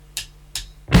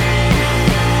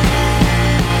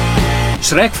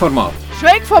Schrägformat.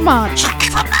 Schrägformat.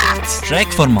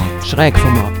 Schrägformat.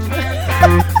 Schrägformat.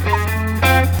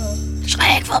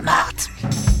 Schrägformat.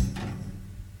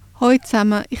 Hallo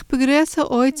zusammen, ich begrüße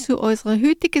euch zu unserer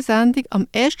heutigen Sendung am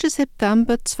 1.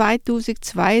 September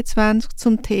 2022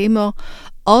 zum Thema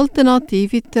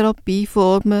alternative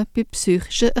Therapieformen bei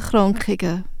psychischen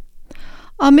Erkrankungen.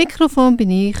 Am Mikrofon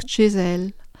bin ich,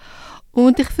 Giselle,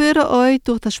 und ich führe euch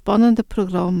durch das spannende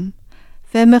Programm.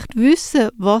 Wer möchte wissen,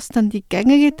 was dann die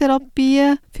gängigen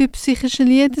Therapien für psychische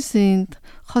Leiden sind,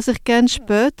 kann sich gerne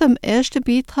später am ersten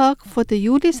Beitrag von der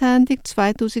Juli-Sendung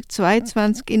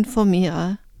 2022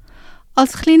 informieren.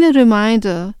 Als kleiner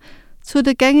Reminder, zu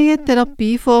den gängigen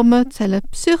Therapieformen zählen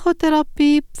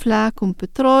Psychotherapie, Pflege und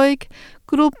Betreuung,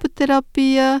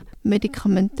 Gruppentherapien,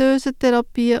 medikamentöse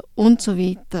Therapien und so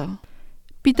weiter.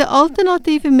 Bei der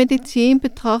alternativen Medizin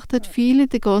betrachtet viele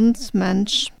den ganzen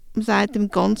Mensch, man sagt ihm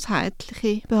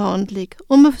ganzheitliche Behandlung,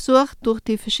 und man versucht durch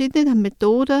die verschiedenen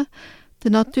Methoden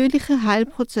den natürlichen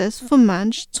Heilprozess vom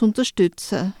Menschen zu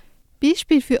unterstützen.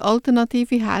 Beispiele für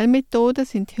alternative Heilmethoden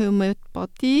sind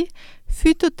Homöopathie,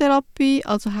 Phytotherapie,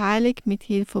 also Heilung mit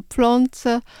Hilfe von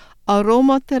Pflanzen,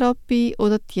 Aromatherapie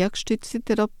oder tiergestützte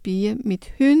Therapie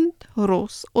mit Hunden,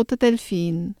 Ross oder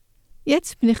Delfin.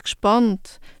 Jetzt bin ich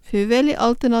gespannt, für welche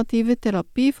alternative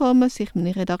Therapieformen sich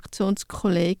meine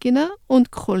Redaktionskolleginnen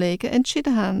und Kollegen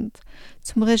entschieden haben,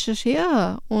 zum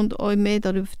Recherchieren und euch mehr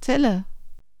darüber erzählen.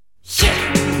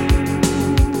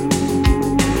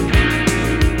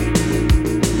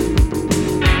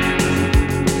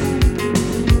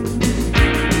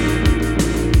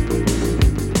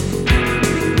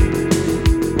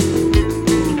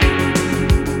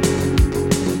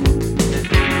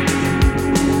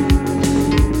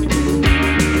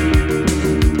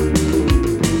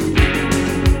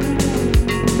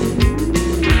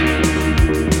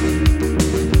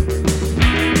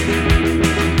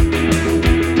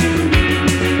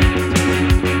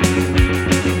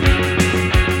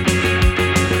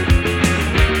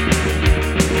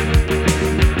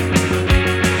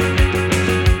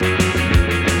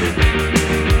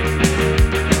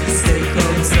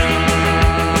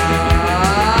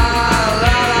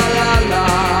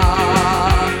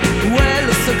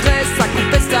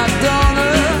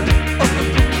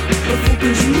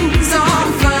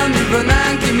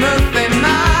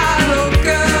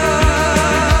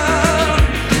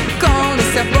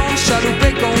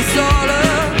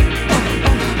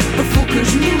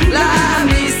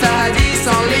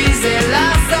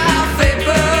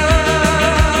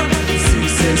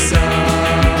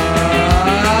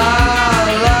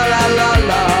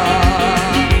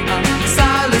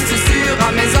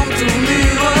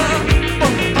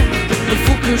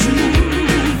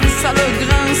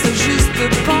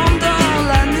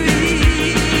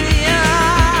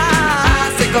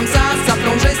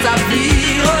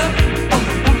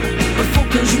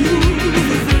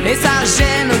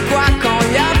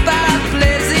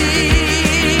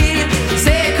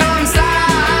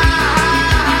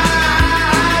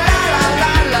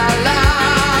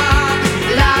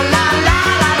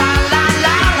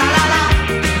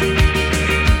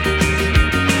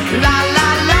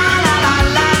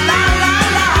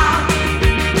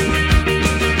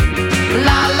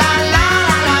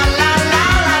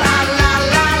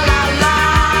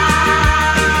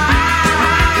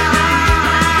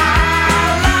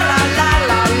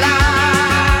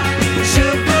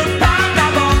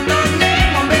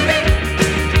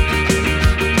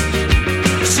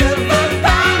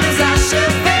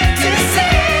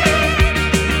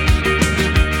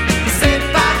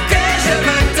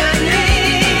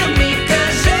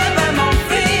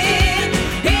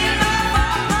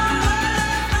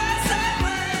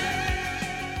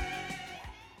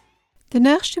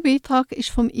 Der nächste Beitrag ist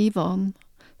vom Ivan.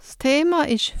 Das Thema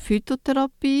ist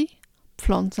Phytotherapie,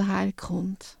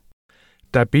 Pflanzenheilkunde.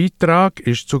 Der Beitrag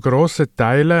ist zu grossen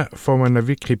Teilen von einem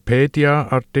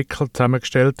Wikipedia-Artikel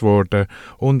zusammengestellt worden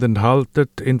und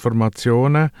enthält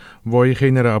Informationen, die ich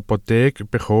in einer Apotheke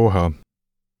bekommen habe.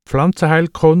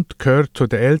 Pflanzenheilkunde gehört zu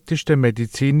den ältesten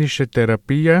medizinischen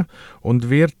Therapien und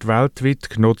wird weltweit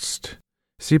genutzt.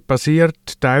 Sie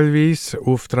basiert teilweise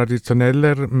auf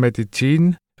traditioneller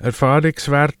Medizin,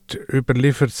 Erfahrungswert,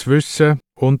 überliefertes Wissen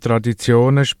und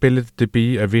Traditionen spielen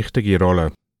dabei eine wichtige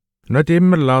Rolle. Nicht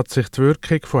immer lässt sich die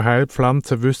Wirkung von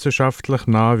Heilpflanzen wissenschaftlich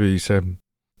nachweisen.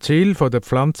 Ziel der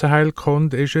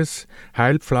Pflanzenheilkunde ist es,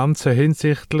 Heilpflanzen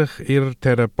hinsichtlich ihrer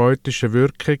therapeutischen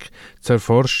Wirkung zu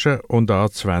erforschen und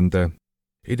anzuwenden.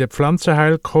 In der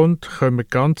Pflanzenheilkunde kommen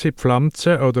ganze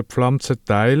Pflanzen oder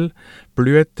Pflanzenteile,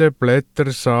 Blüten,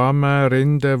 Blätter, Samen,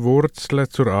 Rinde, Wurzeln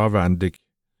zur Anwendung.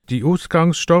 Die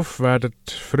Ausgangsstoffe werden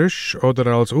frisch oder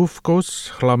als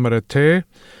Aufguss, Klammern Tee,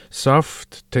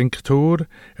 Saft, Tinktur,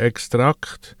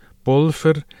 Extrakt,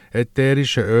 Pulver,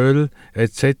 ätherische Öl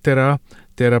etc.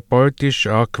 therapeutisch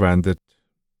angewendet.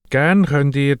 Gern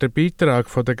könnt ihr den Beitrag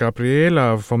von der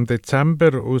Gabriela vom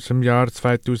Dezember aus dem Jahr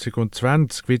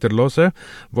 2020 wieder hören,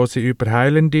 wo sie über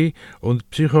heilende und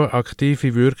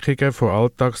psychoaktive Wirkungen von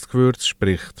Alltagsgewürzen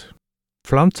spricht.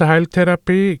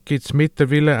 Pflanzenheiltherapie gibt es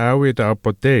mittlerweile auch in der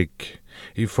Apotheke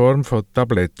in Form von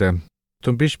Tabletten.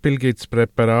 Zum Beispiel gibt es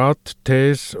Präparate,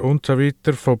 Tees usw.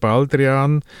 von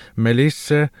Baldrian,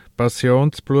 Melisse,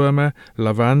 Passionsblume,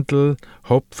 Lavendel,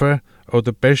 Hopfen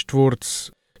oder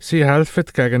Pestwurz. Sie helfen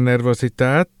gegen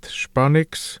Nervosität,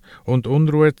 Spannungs- und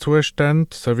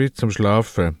Unruhezustände sowie zum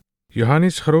Schlafen.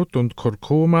 Johanniskraut und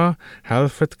Kurkuma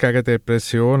helfen gegen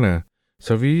Depressionen.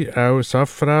 Sowie auch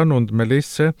Safran und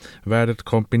Melisse werden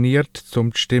kombiniert, um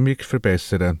die Stimmung zu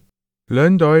verbessern.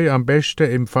 Lasst euch am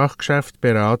besten im Fachgeschäft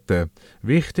beraten.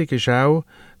 Wichtig ist auch,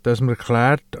 dass man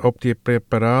klärt, ob die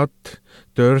Präparate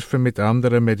dürfen mit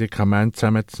anderen Medikamenten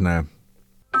zusammenzunehmen.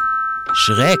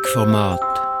 Schrägformat.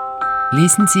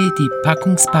 Lesen Sie die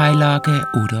Packungsbeilage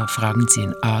oder fragen Sie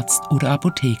einen Arzt oder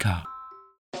Apotheker.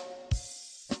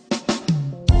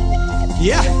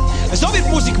 Ja, so wird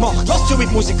Musik gemacht. Lass zu,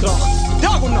 mit Musik kracht.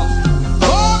 Tag und Nacht.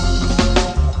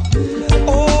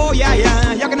 Oh, ja,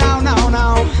 genau,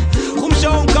 now. Komm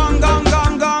schon, gang, galang.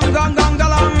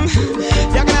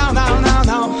 Ja, genau,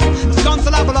 now. Das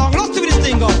ganze Leben lang. Lass zu, wie das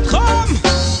Ding geht. Komm!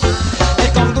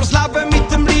 Ich gang durchs Leben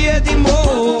mit dem Lied im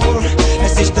Ohr.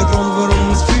 Es ist der Grund, warum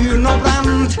das Feuer noch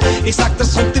brennt. Ich sag,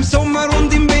 das kommt im Sommer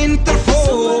und im Winter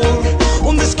vor.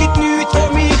 Und es gibt nichts,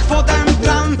 wo mich von dem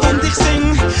trennt. Und ich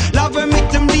sing, Leben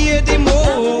mit dem Lied im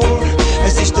Ohr.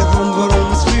 Es ist der Grund, warum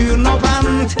das Feuer noch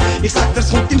brennt. Ich sag,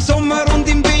 das kommt im Sommer und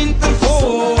im Winter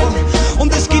vor.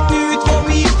 Und es gibt nichts, wo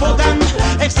mich von dem.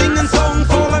 Ich sing einen Song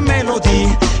voller Melodie.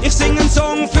 Ich sing einen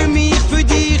Song für mich, für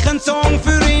dich, einen Song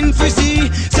für ihn, für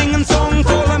sie. Sing einen Song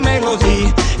voller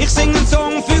Melodie. Ich sing einen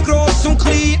Song für gross und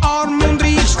klein, arm und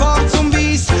reich, schwarz und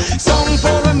weiß. Song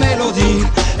voller Melodie.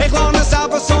 Ich lerne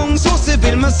selber Songs raus,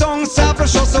 weil mir Songs selber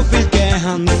schon so viel gegeben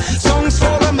haben. Songs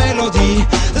voller Melodie,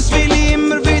 das will ich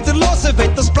immer wieder hören,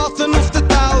 wenn das Platten auf den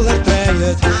Teller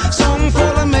drehen. Song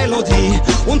voller Melodie,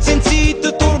 und sind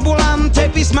Zeiten turbulent,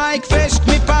 hab ich's Mic fest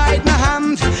mit beiden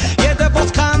Händen. Jeder,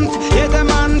 der's kennt, jeder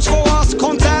Mensch, der ans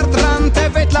Konzert rennt,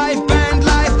 der will Liveband,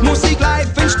 Live-Musik,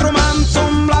 Live-Instrument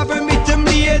zum Leben mit dem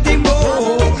Lied im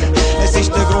Ohr. Es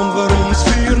ist der Grund, warum das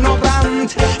Feuer noch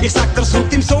brennt. Ich sag, das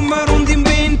kommt im Sommer und im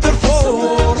Winter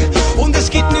vor. Und es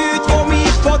gibt nichts, wo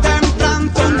mich von dem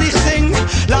trennt. Und ich sing,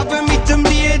 Leben mit dem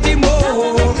Lied im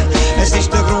Ohr. Es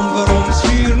ist der Grund, warum das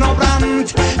Feuer noch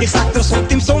brennt. Ich sag, das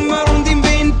kommt im Sommer und im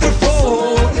Winter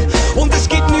vor. Und es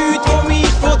gibt nichts, wo mich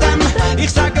von dem.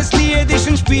 Ich sag, das Lied ist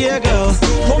ein Spiegel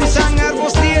vom Sänger, der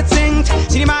das Lied singt.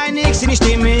 Seine Meinung, seine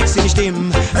Stimmung, seine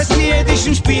Stimme. Ein Lied ist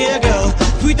ein Spiegel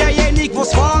für denjenigen, der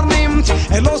es wahrnimmt.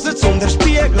 Er hört es und er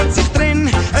spiegelt sich drin.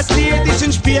 Ein Lied ist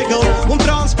ein Spiegel und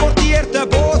transportiert eine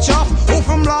Botschaft auf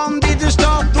dem Land, in der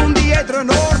Stadt und in jeder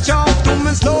Ortschaft. Und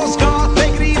wenn's losgeht,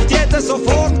 begreift jeder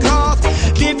sofort grad.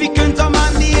 Die Liebe könnt am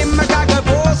Ende immer gegen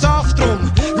Boshaft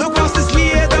drum. Schau, was das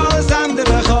Lied alles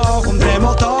ändern kann. Und dreh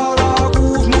mal die Anlage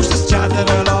auf, musst es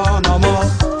chattern lassen, nochmal.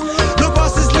 Schau,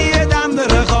 was das Lied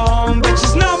ändern kann. Willst du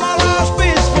es nochmal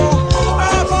anspielst von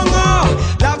Anfang an?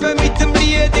 Leben mit dem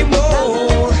Lied im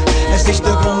Ohr. Es ist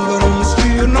der Grund, warum das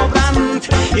Feuer noch brennt.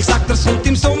 Ich sag, das kommt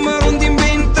im Sommer und im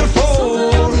Winter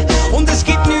vor. Und es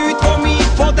gibt nichts, wo mich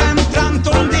von dem trennt.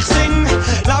 Und ich sing,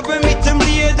 Leben mit dem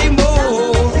Lied im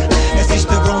Ohr. Es ist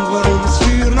der Grund, warum das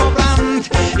Feuer noch brennt.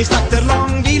 Ich sag dir,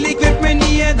 langweilig wird mir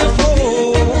nie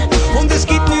davon. Und es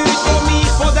gibt nichts, wo mich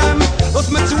von dem. Lass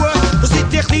mir zu, dass ich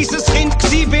ein kleines Kind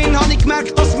gsi bin, hab ich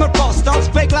gemerkt, dass mir passt. Als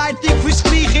Begleitung fürs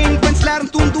Kleinkind, wenn's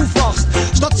lernt und aufwachst.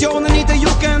 Stationen in der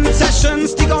Jugend,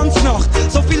 Sessions die ganze Nacht.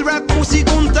 So viel Rap-Musik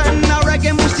und dann auch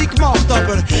Reggae-Musik gemacht.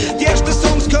 Aber die ersten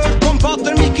Songs gehört vom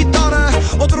Vater mit Gitarre.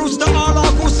 Oder aus der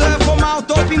Anlage raus vom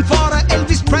Auto beim Fahren.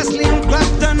 Elvis Presley und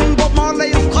Clapton, Bob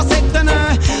Marley auf Kassetten.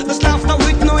 Das läuft auch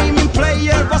heute noch in meinem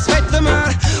Player, was wetten wir?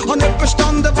 Hab nicht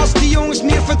verstanden, was die Jungs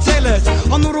mir erzählen.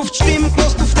 Hab nur auf die Stimme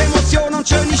gelost, auf die Emotionen und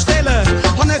schöne Stellen.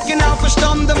 Hab nicht genau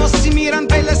verstanden, was sie mir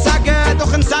wollen sagen.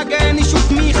 Doch ein Sagen ist auf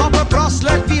mich aber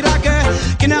prasselt wie Regen.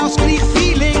 Genau das gleiche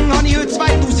Feeling hab ich heute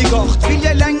 2008. Viel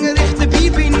je länger ich dabei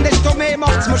bin, desto mehr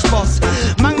macht's mir Spass.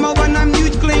 Manchmal, wenn einem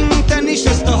nichts gelingt, dann ist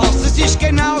es der Hass. Es ist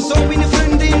genau so wie eine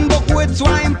Freundin, die gut zu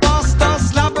einem passt.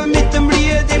 Das Leben mit dem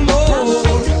Lied im Ohr.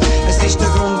 Es ist der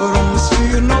Grund, warum das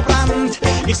Feuer noch brennt.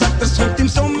 Ich sag, das kommt im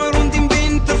Sommer und im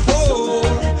Winter vor.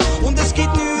 Und es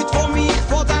gibt nichts, wo mich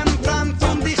von dem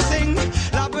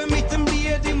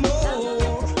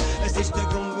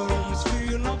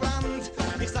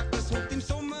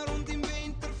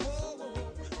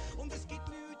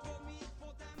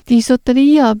Die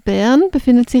Soteria Bern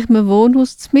befindet sich im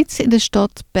Wohnhaus mitten in der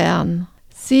Stadt Bern.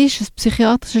 Sie ist ein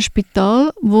psychiatrisches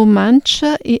Spital, wo Menschen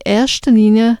in erster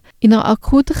Linie in einer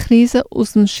akuten Krise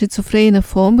aus einem schizophrenen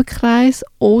Formenkreis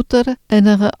oder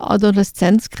einer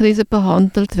Adoleszenzkrise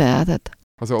behandelt werden.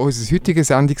 Also unser heutiges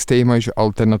Sendungsthema ist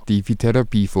alternative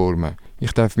Therapieformen.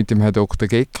 Ich darf mit dem Herrn Dr.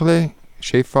 Gekle,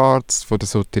 Chefarzt der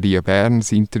Soteria Bern,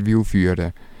 ein Interview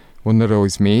führen, wo er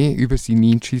uns mehr über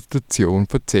seine Institution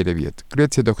erzählen wird.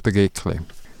 Grüezi, Herr Dr. Gekle.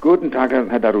 Guten Tag,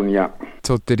 Herr Darunia. Die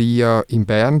Soteria in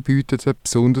Bern bietet ein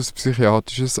besonderes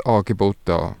psychiatrisches Angebot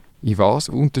an. In was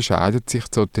unterscheidet sich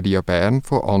die Soteria Bern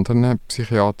von anderen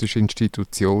psychiatrischen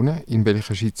Institutionen, in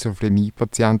welchen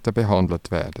Schizophrenie-Patienten behandelt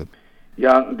werden?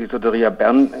 Ja, die Soteria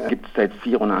Bern gibt es seit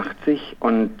 1984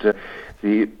 und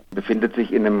sie befindet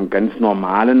sich in einer ganz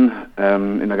normalen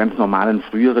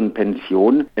früheren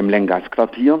Pension im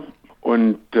Lengas-Quartier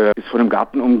und ist von einem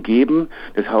Garten umgeben.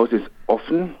 Das Haus ist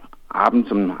offen.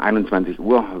 Abends um 21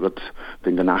 Uhr wird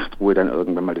wegen der Nachtruhe dann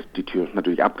irgendwann mal die Tür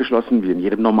natürlich abgeschlossen, wie in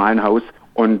jedem normalen Haus.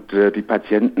 Und die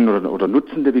Patienten oder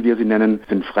Nutzende, wie wir sie nennen,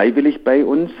 sind freiwillig bei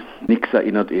uns. Nichts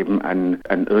erinnert eben an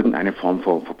irgendeine Form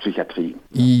von Psychiatrie.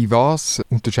 In was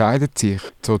unterscheidet sich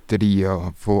die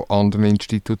Soteria von anderen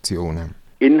Institutionen?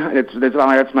 Das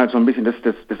war jetzt mal so ein bisschen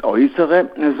das Äußere,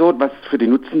 so, was für die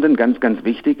Nutzenden ganz, ganz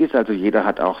wichtig ist. Also jeder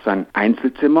hat auch sein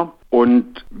Einzelzimmer.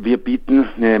 Und wir bieten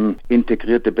eine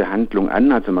integrierte Behandlung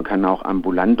an, also man kann auch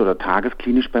ambulant oder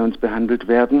tagesklinisch bei uns behandelt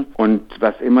werden. Und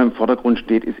was immer im Vordergrund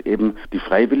steht, ist eben die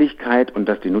Freiwilligkeit und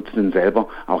dass die Nutzenden selber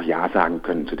auch Ja sagen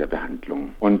können zu der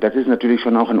Behandlung. Und das ist natürlich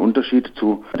schon auch ein Unterschied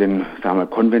zu den,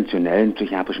 konventionellen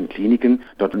psychiatrischen Kliniken.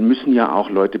 Dort müssen ja auch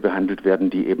Leute behandelt werden,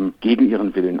 die eben gegen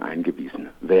ihren Willen eingewiesen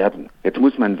werden. Jetzt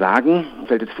muss man sagen,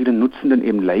 fällt es vielen Nutzenden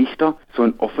eben leichter, so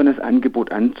ein offenes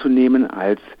Angebot anzunehmen,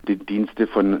 als die Dienste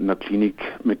von einer Klinik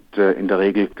mit in der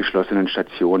Regel geschlossenen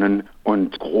Stationen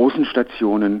und großen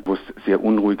Stationen, wo es sehr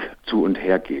unruhig zu und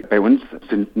her geht. Bei uns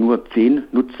sind nur 10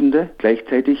 Nutzende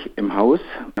gleichzeitig im Haus.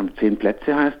 Wir haben 10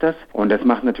 Plätze, heißt das. Und das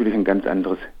macht natürlich ein ganz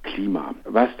anderes Klima.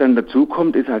 Was dann dazu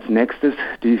kommt, ist als nächstes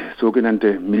die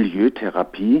sogenannte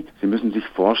Milieutherapie. Sie müssen sich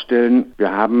vorstellen,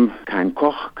 wir haben keinen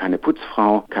Koch, keine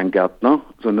Putzfrau, keinen Gärtner,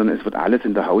 sondern es wird alles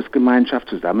in der Hausgemeinschaft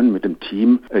zusammen mit dem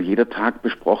Team jeder Tag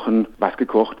besprochen, was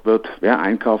gekocht wird, wer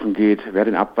einkaufen geht, wer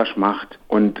den Abwasch macht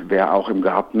und wer auch im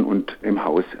Garten und im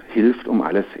Haus hilft, um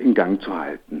alles in Gang zu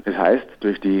halten. Das heißt,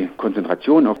 durch die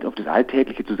Konzentration auf das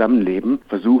alltägliche Zusammenleben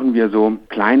versuchen wir so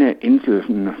kleine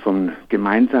Inseln vom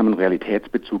gemeinsamen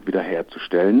Realitätsbezug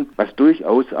wiederherzustellen, was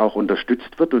durchaus auch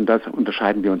unterstützt wird, und das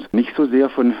unterscheiden wir uns nicht so sehr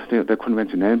von der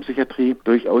konventionellen Psychiatrie,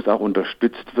 durchaus auch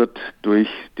unterstützt wird durch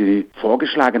die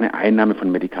vorgeschlagene Einnahme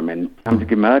von Medikamenten. Haben Sie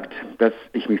gemerkt, dass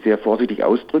ich mich sehr vorsichtig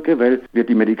ausdrücke, weil wir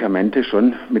die Medikamente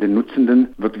schon mit den Nutzenden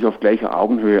wirklich auf gleicher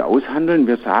Augenhöhe aushandeln.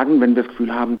 Wir sagen, wenn wir das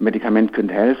Gefühl haben, Medikament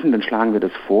könnte helfen, dann schlagen wir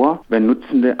das vor. Wenn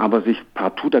Nutzende aber sich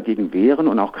partout dagegen wehren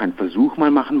und auch keinen Versuch mal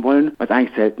machen wollen, was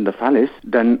eigentlich selten der Fall ist,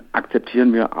 dann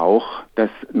akzeptieren wir auch, dass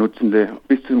Nutzende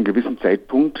bis zu einem gewissen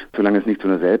Zeitpunkt, solange es nicht zu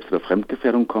einer Selbst- oder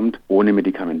Fremdgefährdung kommt, ohne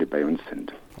Medikamente bei uns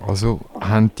sind. Also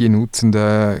haben die Nutzenden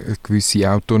eine gewisse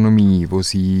Autonomie, die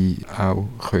sie auch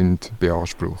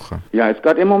beanspruchen können? Ja, es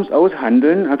geht immer ums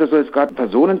Aushandeln. Also es geht einen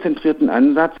personenzentrierten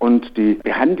Ansatz, und die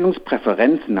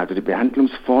Behandlungspräferenzen, also die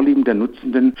Behandlungsvorlieben der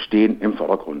Nutzenden, stehen im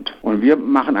Vordergrund. Und wir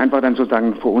machen einfach dann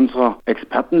sozusagen von unserer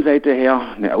Expertenseite her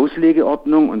eine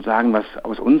Auslegeordnung und sagen, was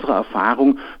aus unserer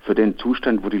Erfahrung für den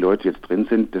Zustand, wo die Leute jetzt drin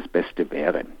sind, das Beste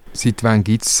wäre. Seit wann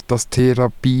gibt es das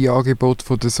Therapieangebot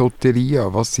von der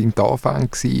Soteria? Was sind die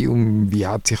Anfänge und wie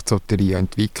hat sich die Soteria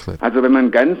entwickelt? Also wenn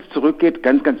man ganz zurückgeht,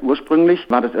 ganz ursprünglich,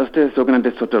 war das erste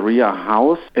sogenannte Soteria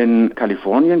House in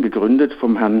Kalifornien, gegründet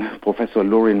vom Herrn Professor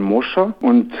Lorin Mosher,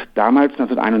 und damals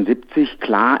 1971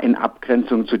 klar in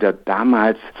Abgrenzung zu der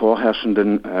damals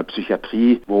vorherrschenden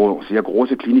Psychiatrie, wo sehr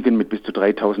große Kliniken mit bis zu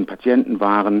 3000 Patienten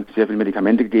waren, sehr viele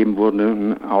Medikamente gegeben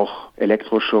wurden, auch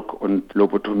Elektroschock und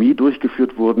Lobotomie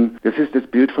durchgeführt wurden. Das ist das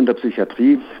Bild von der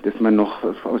Psychiatrie, das man noch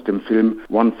aus dem Film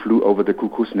One Flew Over the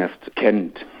Cuckoo's Nest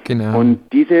kennt. Genau. Und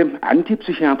diese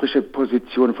antipsychiatrische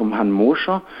Position vom Herrn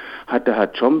Mosher hat der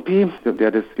Herr Ciompi,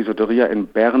 der die Soteria in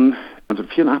Bern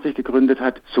 1984 gegründet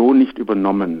hat, so nicht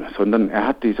übernommen, sondern er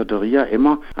hat die Soteria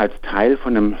immer als Teil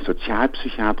von einem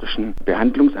sozialpsychiatrischen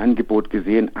Behandlungsangebot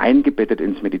gesehen, eingebettet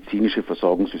ins medizinische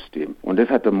Versorgungssystem. Und das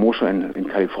hat der Mosher in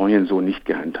Kalifornien so nicht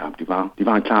gehandhabt. Die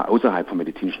waren klar außerhalb vom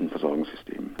medizinischen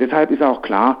Versorgungssystem. Deshalb ist auch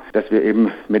klar, dass wir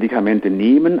eben Medikamente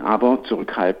nehmen, aber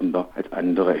zurückhaltender als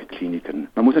andere Kliniken.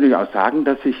 Man muss natürlich auch sagen,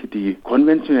 dass sich die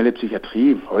konventionelle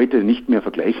Psychiatrie heute nicht mehr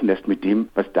vergleichen lässt mit dem,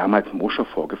 was damals Moscher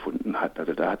vorgefunden hat.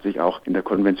 Also da hat sich auch in der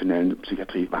konventionellen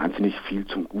Psychiatrie wahnsinnig viel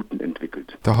zum Guten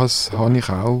entwickelt. Das habe ich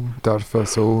auch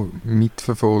so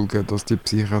mitverfolgen, dass die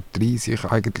Psychiatrie sich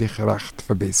eigentlich recht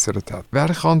verbessert hat. Wer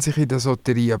kann sich in der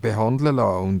Soteria behandeln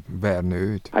lassen und wer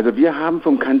nicht? Also wir haben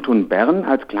vom Kanton Bern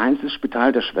als kleinstes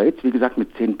Spital der Schweiz, wie gesagt mit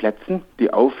 10 Plätzen,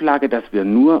 die Auflage, dass wir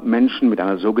nur Menschen mit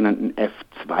einer sogenannten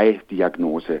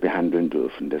F2-Diagnose behandeln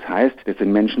dürfen. Das heißt, das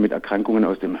sind Menschen mit Erkrankungen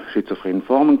aus dem schizophrenen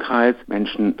Formenkreis,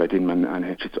 Menschen, bei denen man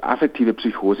eine schizoaffektive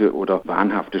Psychose oder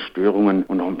wahnhafte Störungen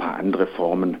und noch ein paar andere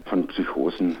Formen von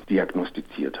Psychosen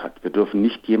diagnostiziert hat. Wir dürfen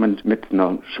nicht jemand mit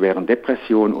einer schweren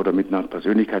Depression oder mit einer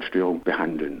Persönlichkeitsstörung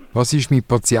behandeln. Was ist mit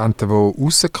Patienten, die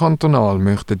ausserkantonal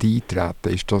möchten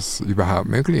eintreten? Ist das überhaupt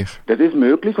möglich? Das ist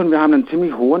möglich und wir haben einen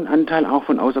ziemlich hohen Anteil auch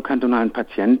von außerkantonalen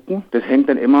Patienten. Das hängt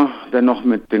dann immer noch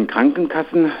mit den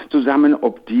Krankenkassen zusammen,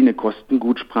 ob die eine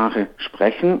Kostengutsprache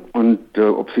sprechen und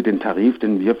ob sie den Tarif,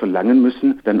 den wir verlangen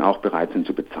müssen, dann auch bereit sind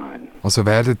zu bezahlen. Also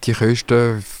werden die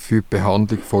Kosten für die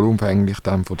Behandlung vollumfänglich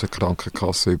dann von der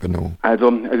Krankenkasse übernommen?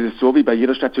 Also es ist so wie bei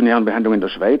jeder stationären Behandlung in der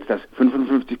Schweiz, dass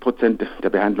 55% der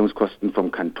Behandlungskosten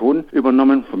vom Kanton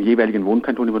übernommen, vom jeweiligen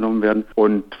Wohnkanton übernommen werden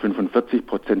und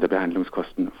 45% der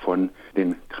Behandlungskosten von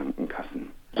den Krankenkassen.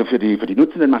 Also für die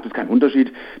Nutzenden macht es keinen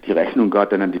Unterschied. Die Rechnung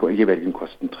geht dann an die jeweiligen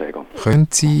Kostenträger. Können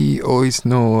Sie uns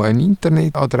noch eine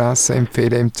Internetadresse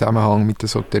empfehlen im Zusammenhang mit der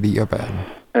Soteria Bern?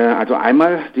 Also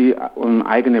einmal die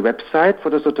eigene Website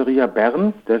von der Soteria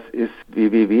Bern. Das ist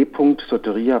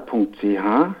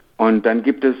www.soteria.ch. Und dann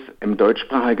gibt es im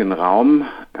deutschsprachigen Raum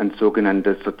ein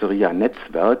sogenanntes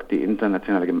Soteria-Netzwerk, die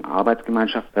internationale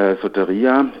Arbeitsgemeinschaft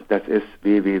Soteria. Das ist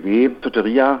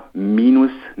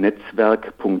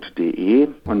www.soteria-netzwerk.de.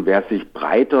 Und wer sich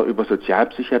breiter über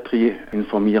Sozialpsychiatrie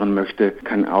informieren möchte,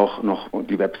 kann auch noch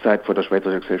die Website von der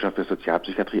Schweizer Gesellschaft für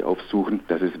Sozialpsychiatrie aufsuchen.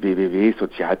 Das ist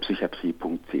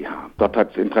www.sozialpsychiatrie.ch. Dort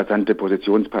hat es interessante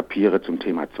Positionspapiere zum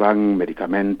Thema Zwang,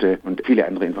 Medikamente und viele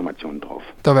andere Informationen drauf.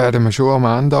 Da werden wir schon am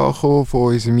Ende ankommen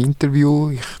von unserem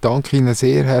Interview. Ich danke Ihnen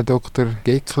sehr, Herr Dr.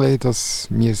 Gekle, dass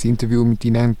wir das Interview mit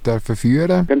Ihnen führen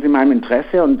dürfen. Ganz in meinem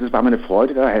Interesse und es war mir eine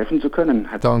Freude, da helfen zu können.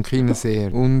 Danke Ihnen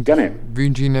sehr und gerne.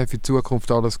 Wünsche Ihnen für die Zukunft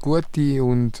alles Gute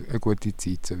und eine gute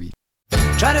Zeit so weit.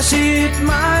 Try to see it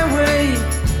my way.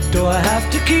 Do I have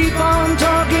to keep on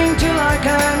talking till I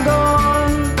can go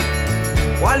on?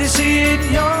 While you see it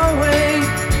your way,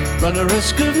 run the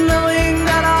risk of knowing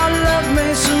that our love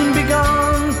may soon be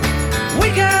gone. We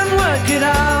can work it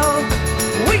out,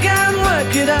 we can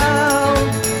work it out.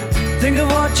 Think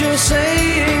of what you're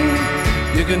saying.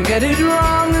 You can get it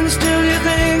wrong and still you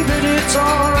think that it's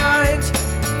alright.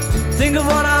 Think of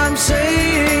what I'm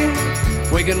saying.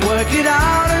 We can work it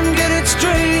out and get it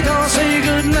straight or say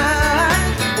goodnight.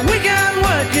 We can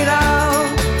work it out,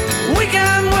 we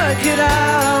can work it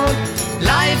out.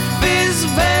 Life is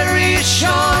very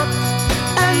short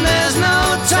and there's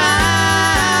no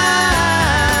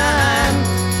time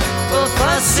for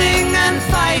fussing and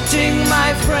fighting,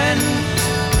 my friend.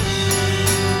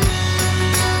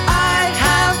 I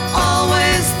have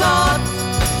always thought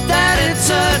that it's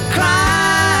a crime,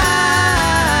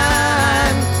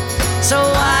 so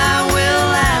I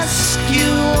will ask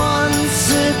you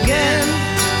once again.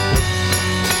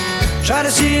 Try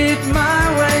to see it my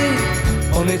way.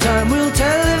 Only time will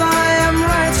tell if I am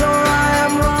right or I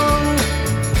am wrong.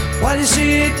 While you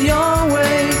see it your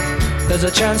way, there's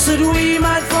a chance that we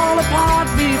might fall apart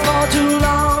before too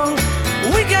long.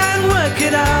 We can work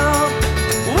it out,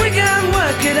 we can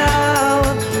work it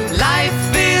out.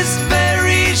 Life is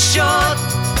very short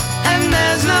and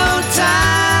there's no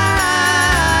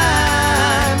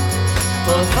time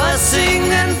for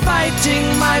fussing and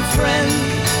fighting, my friend.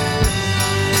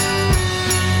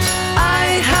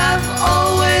 I have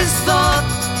always thought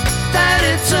that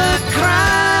it's a crime,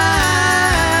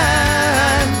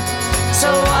 so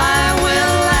I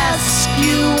will ask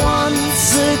you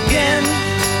once again.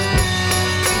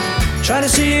 Try to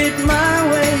see it my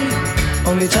way.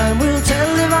 Only time will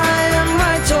tell if I am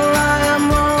right or I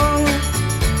am wrong.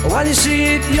 While you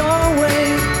see it your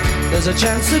way, there's a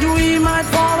chance that we might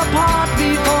fall apart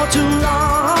before too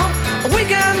long. We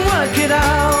can work it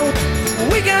out,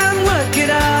 we can work it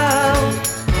out.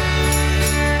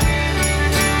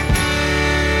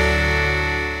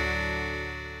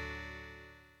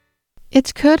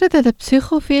 Jetzt gehört der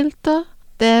Psychofilter,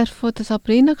 der von der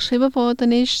Sabrina geschrieben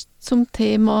worden ist zum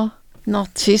Thema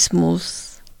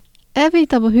Narzissmus. Er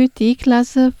wird aber heute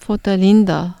eingelesen von der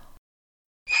Linda.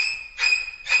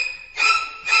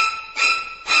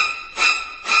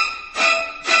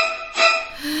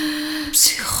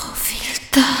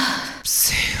 Psychofilter.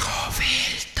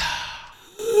 Psychofilter.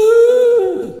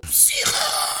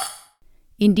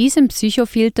 In diesem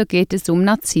Psychofilter geht es um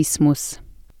Narzissmus.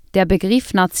 Der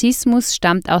Begriff Narzissmus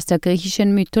stammt aus der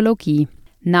griechischen Mythologie.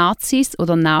 Narzis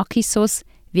oder Narkissos,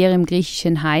 wie er im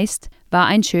Griechischen heißt, war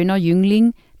ein schöner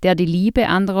Jüngling, der die Liebe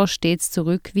anderer stets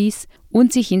zurückwies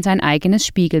und sich in sein eigenes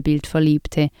Spiegelbild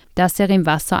verliebte, das er im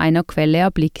Wasser einer Quelle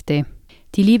erblickte.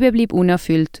 Die Liebe blieb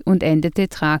unerfüllt und endete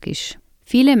tragisch.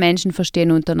 Viele Menschen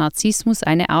verstehen unter Narzissmus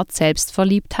eine Art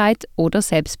Selbstverliebtheit oder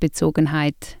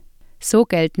Selbstbezogenheit. So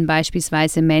gelten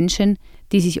beispielsweise Menschen,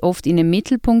 die sich oft in den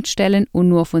Mittelpunkt stellen und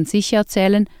nur von sich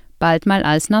erzählen, bald mal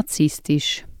als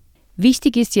narzisstisch.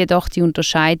 Wichtig ist jedoch die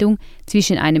Unterscheidung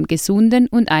zwischen einem gesunden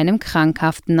und einem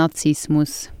krankhaften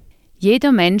Narzissmus.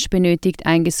 Jeder Mensch benötigt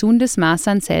ein gesundes Maß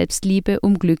an Selbstliebe,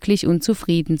 um glücklich und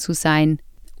zufrieden zu sein.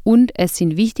 Und es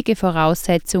sind wichtige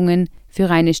Voraussetzungen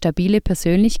für eine stabile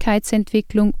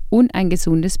Persönlichkeitsentwicklung und ein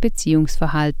gesundes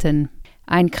Beziehungsverhalten.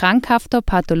 Ein krankhafter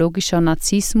pathologischer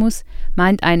Narzissmus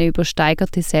meint eine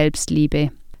übersteigerte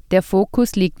Selbstliebe. Der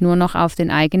Fokus liegt nur noch auf den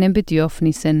eigenen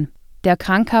Bedürfnissen. Der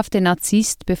krankhafte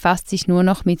Narzisst befasst sich nur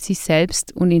noch mit sich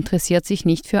selbst und interessiert sich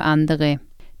nicht für andere.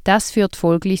 Das führt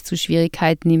folglich zu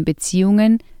Schwierigkeiten in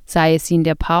Beziehungen, sei es in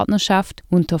der Partnerschaft,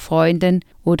 unter Freunden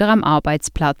oder am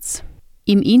Arbeitsplatz.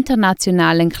 Im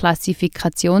internationalen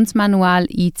Klassifikationsmanual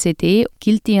ICD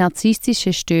gilt die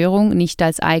narzisstische Störung nicht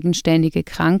als eigenständige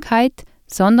Krankheit,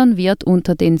 sondern wird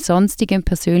unter den sonstigen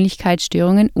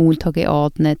Persönlichkeitsstörungen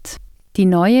untergeordnet. Die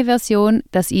neue Version,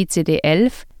 das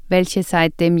ICD-11, welche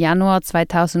seit dem Januar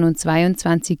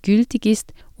 2022 gültig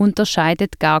ist,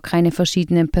 unterscheidet gar keine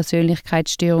verschiedenen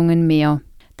Persönlichkeitsstörungen mehr.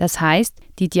 Das heißt,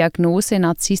 die Diagnose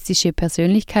narzisstische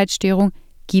Persönlichkeitsstörung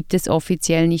gibt es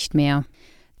offiziell nicht mehr.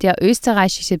 Der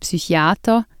österreichische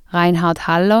Psychiater Reinhard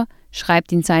Haller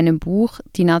schreibt in seinem Buch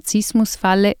Die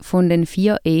Narzissmusfalle von den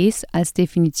 4 E's als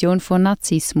Definition von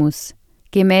Narzissmus.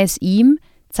 Gemäß ihm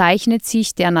zeichnet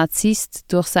sich der Narzisst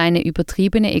durch seine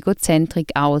übertriebene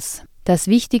Egozentrik aus. Das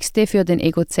Wichtigste für den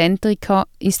Egozentriker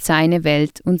ist seine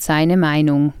Welt und seine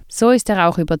Meinung. So ist er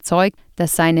auch überzeugt,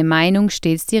 dass seine Meinung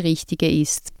stets die richtige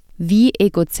ist. Wie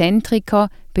Egozentriker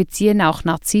beziehen auch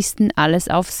Narzissten alles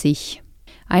auf sich.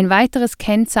 Ein weiteres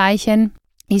Kennzeichen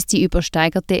ist die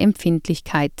übersteigerte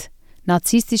Empfindlichkeit.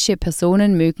 Narzisstische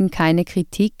Personen mögen keine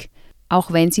Kritik,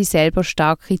 auch wenn sie selber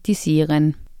stark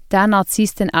kritisieren. Da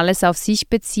Narzissten alles auf sich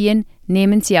beziehen,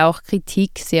 nehmen sie auch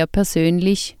Kritik sehr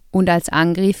persönlich und als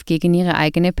Angriff gegen ihre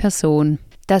eigene Person.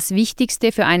 Das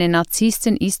Wichtigste für einen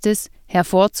Narzissten ist es,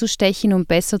 hervorzustechen und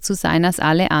besser zu sein als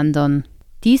alle anderen.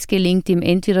 Dies gelingt ihm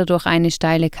entweder durch eine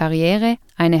steile Karriere,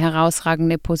 eine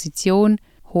herausragende Position,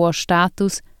 hoher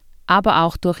Status, aber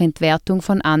auch durch Entwertung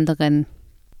von anderen.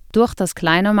 Durch das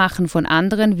Kleinermachen von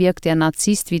anderen wirkt der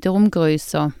Narzisst wiederum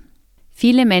größer.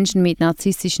 Viele Menschen mit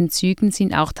narzisstischen Zügen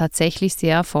sind auch tatsächlich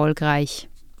sehr erfolgreich.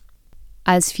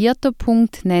 Als 4.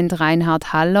 Punkt nennt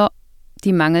Reinhard Haller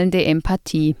die mangelnde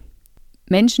Empathie.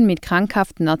 Menschen mit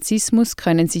krankhaftem Narzissmus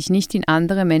können sich nicht in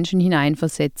andere Menschen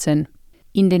hineinversetzen.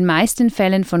 In den meisten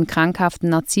Fällen von krankhaftem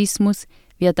Narzissmus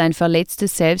wird ein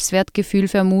verletztes Selbstwertgefühl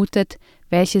vermutet,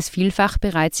 welches vielfach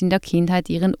bereits in der Kindheit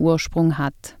ihren Ursprung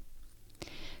hat.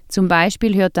 Zum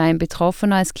Beispiel hört ein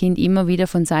Betroffener als Kind immer wieder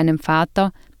von seinem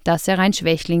Vater, dass er ein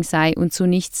Schwächling sei und zu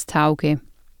nichts tauge.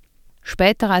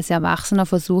 Später als Erwachsener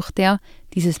versucht er,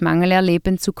 dieses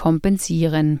Mangelerleben zu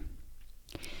kompensieren.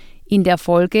 In der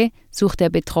Folge sucht der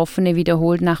Betroffene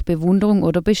wiederholt nach Bewunderung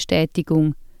oder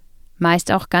Bestätigung, meist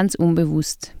auch ganz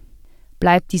unbewusst.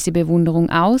 Bleibt diese Bewunderung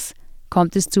aus,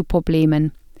 kommt es zu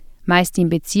Problemen, meist in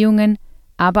Beziehungen,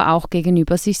 aber auch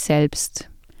gegenüber sich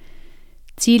selbst.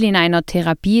 Ziel in einer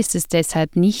Therapie ist es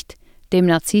deshalb nicht, dem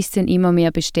Narzissten immer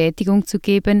mehr Bestätigung zu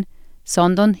geben,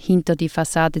 sondern hinter die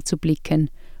Fassade zu blicken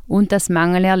und das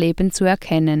Mangelerleben zu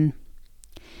erkennen.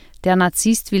 Der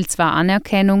Narzisst will zwar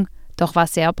Anerkennung, doch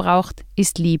was er braucht,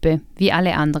 ist Liebe, wie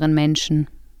alle anderen Menschen.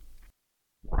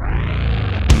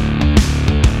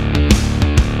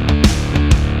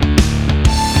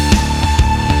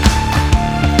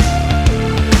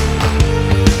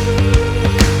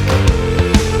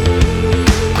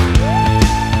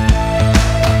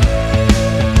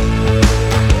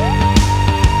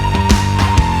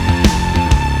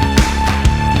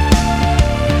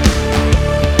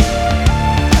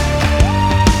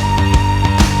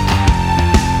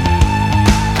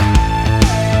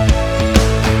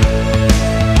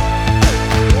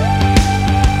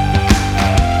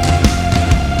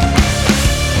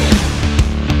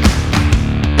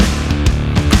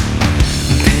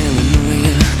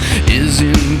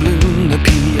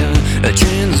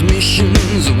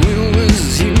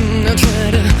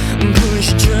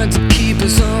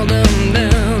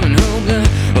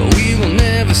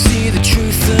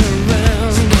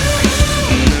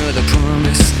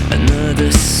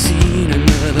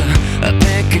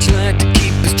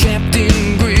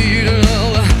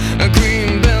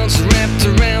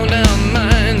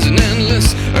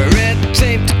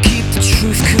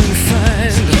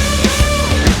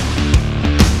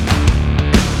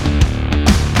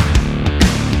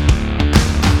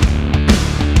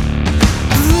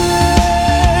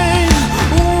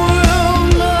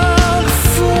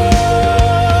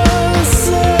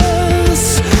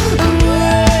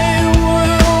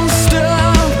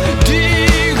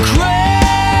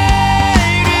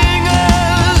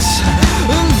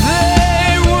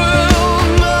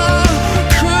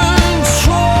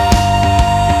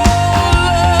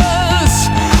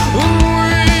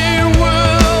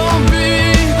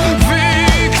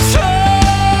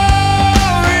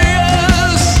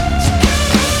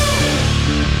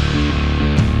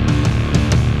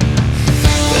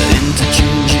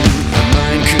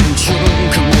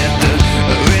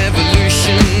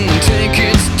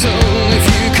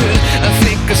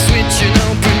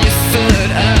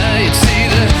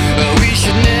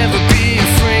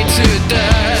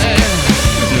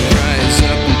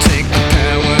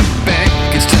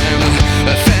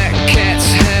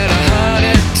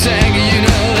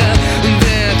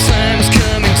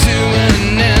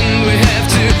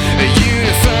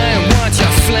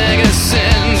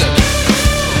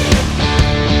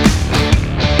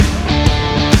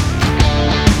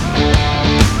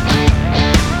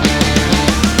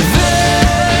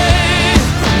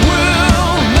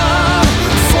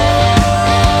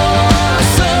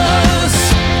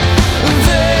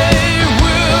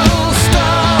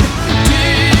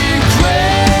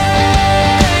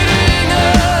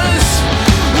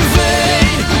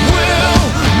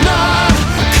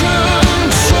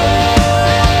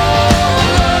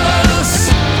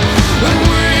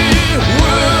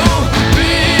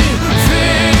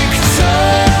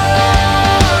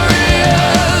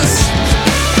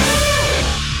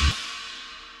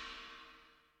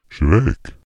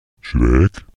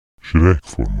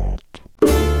 Schrägformat.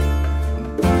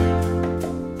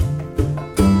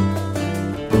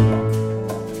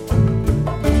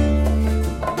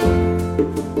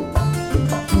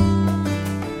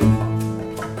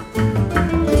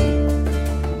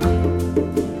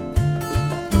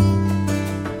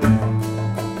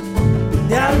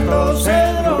 De Alto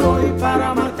Cedro voy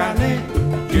para Marcané,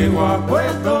 llego a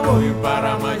Puerto, voy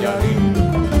para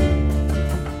Mayarín.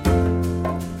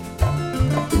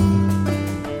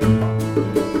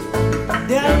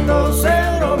 De Alto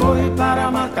Cedro voy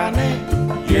para Marcané,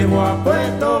 llego a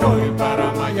Puerto, voy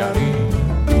para Mayarín.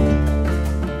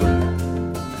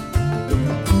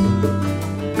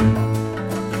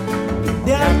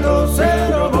 De Alto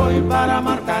Cedro voy para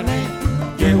Marcané,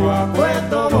 llego a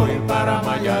Puerto, voy para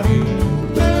Mayarín.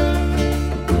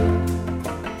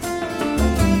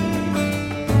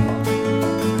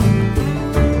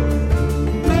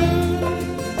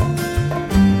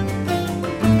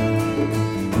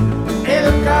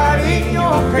 El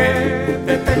cariño que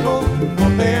te tengo no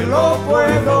te lo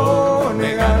puedo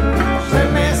negar. Se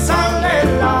me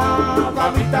sale la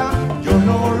babita, yo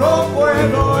no lo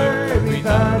puedo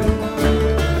evitar.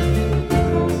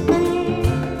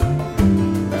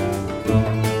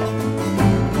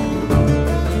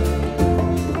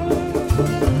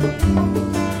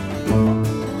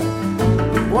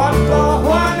 Cuando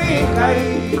Juanica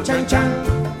y Chan Chan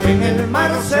en el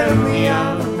mar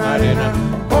servían arena,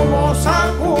 como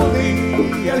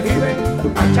sacudí el jibe,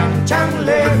 a Chan Chan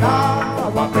le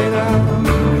daba pena.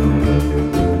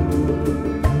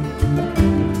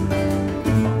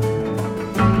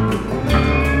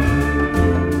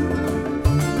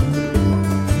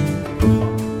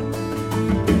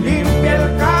 Limpia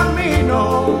el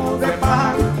camino de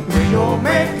paz, que yo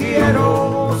me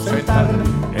quiero sentar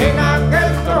en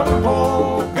aquel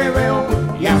tronco que veo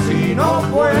y así no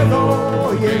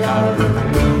puedo llegar.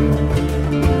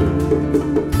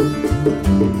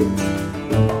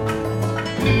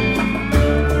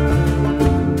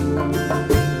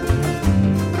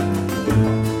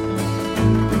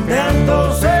 De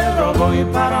Alto Cedro voy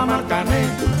para Marcané,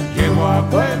 llego a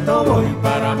Puerto, voy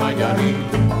para Mayarín.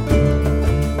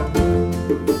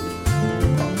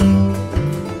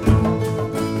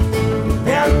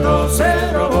 De Alto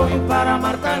Cedro voy para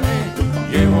Marcané,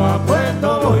 llego a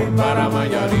Puerto, voy para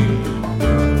Mayarín.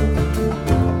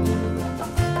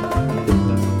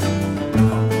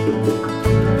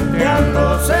 De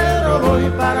Alto Cedro voy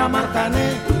para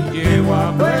Marcané, llego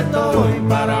a Puerto, voy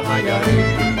para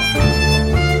Mayarín.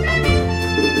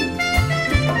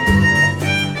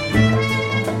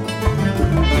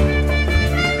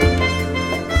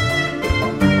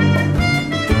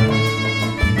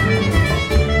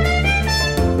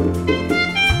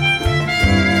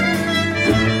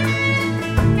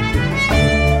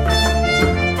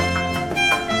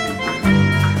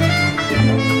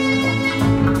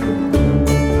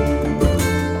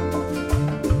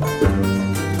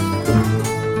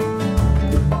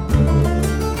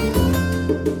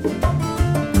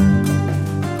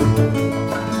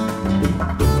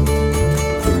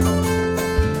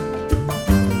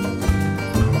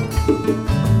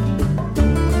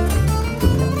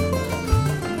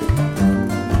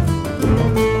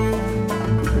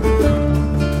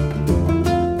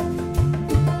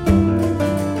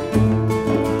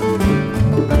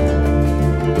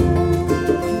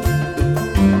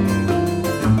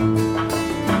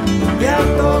 De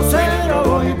Alto Cedro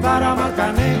voy para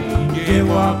Marcané,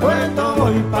 llego a Puerto,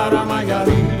 voy para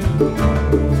Mayarín.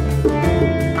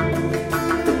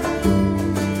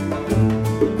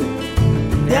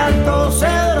 De Alto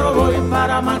Cedro voy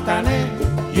para Marcané,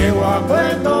 llego a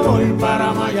Puerto, voy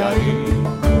para Mayarín.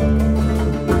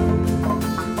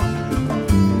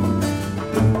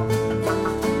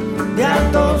 De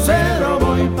Alto Cedro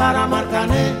voy para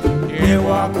Marcané,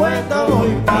 llego a Puerto,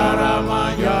 voy para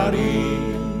Mayarín.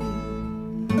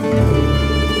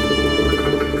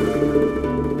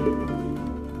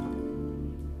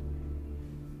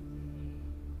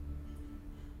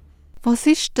 Was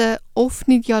ist der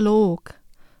offene Dialog?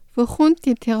 Wo kommt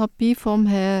die Therapieform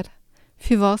her?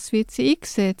 Für was wird sie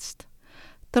eingesetzt?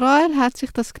 Rahel hat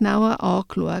sich das genauer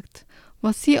angeschaut.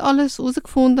 Was sie alles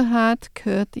herausgefunden hat,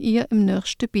 hört ihr im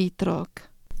nächsten Beitrag.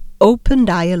 Open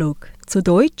Dialog, zu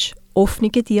Deutsch offener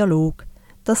Dialog.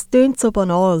 Das tönt so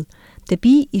banal.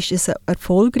 Dabei ist es eine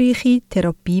erfolgreiche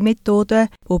Therapiemethode,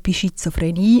 die bei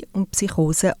Schizophrenie und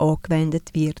Psychose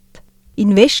angewendet wird.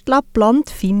 In Westlappland,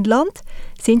 Finnland,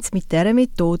 sind sie mit dieser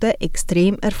Methode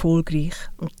extrem erfolgreich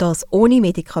und das ohne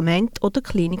Medikament oder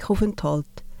Klinikaufenthalt.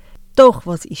 Doch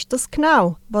was ist das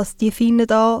genau, was die Finnen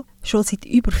da schon seit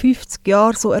über 50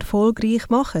 Jahren so erfolgreich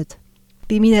machen?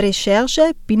 Bei meiner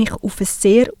Recherche bin ich auf ein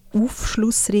sehr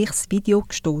aufschlussreiches Video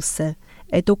gestoßen.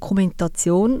 Eine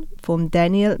Dokumentation von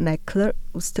Daniel Meckler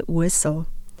aus den USA.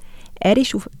 Er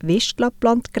ist auf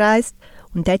Westlappland gereist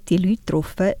und hat die Leute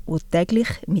getroffen, die täglich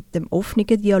mit dem offenen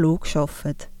Dialog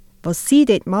arbeiten. Was sie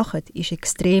dort machen, ist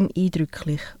extrem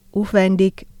eindrücklich,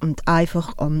 aufwendig und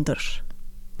einfach anders.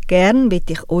 Gern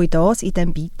möchte ich euch das in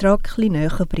diesem Beitrag ein bisschen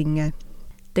näher bringen.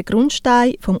 Der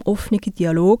Grundstein vom offenen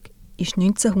Dialog ist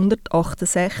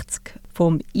 1968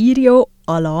 vom Irjo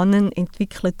Alanen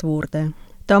entwickelt worden.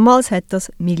 Damals hat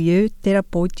das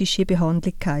milieutherapeutische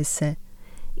Behandlung geheissen.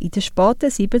 In den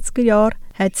späten 70er Jahren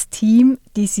hat das Team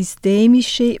die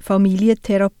systemische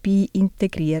Familientherapie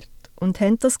integriert und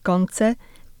haben das Ganze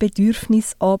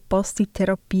bedürfnisangepasste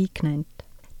Therapie genannt.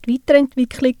 Die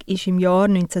Weiterentwicklung ist im Jahr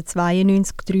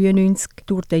 1992-93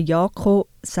 durch den Jaakko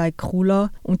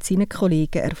Saikula und seine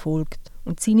Kollegen erfolgt.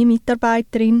 Und seine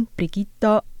Mitarbeiterin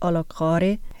Brigitta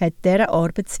Alacare hat dieser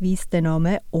Arbeitsweise den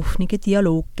Namen offenen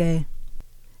Dialog gegeben.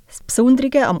 Das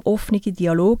Besondere am offenen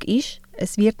Dialog ist,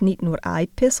 es wird nicht nur eine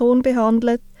Person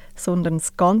behandelt, sondern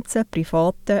das ganze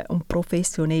private und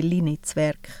professionelle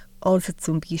Netzwerk. Also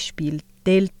zum Beispiel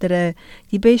die Eltern,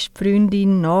 die beste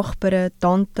Freundin, Nachbarn,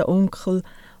 Tante, Onkel,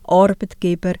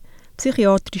 Arbeitgeber,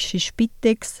 psychiatrische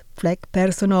Spitex,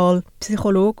 Pflegepersonal,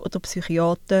 Psychologe oder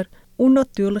Psychiater und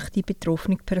natürlich die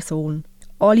betroffene Person.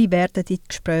 Alle werden in die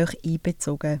Gespräche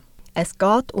einbezogen. Es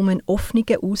geht um einen offenen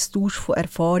Austausch von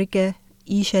Erfahrungen,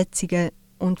 Einschätzungen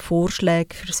und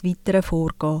Vorschlägen für das weitere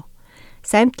Vorgehen.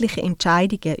 Sämtliche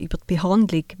Entscheidungen über die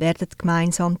Behandlung werden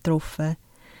gemeinsam getroffen.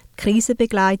 Die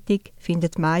Krisenbegleitung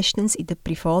findet meistens in den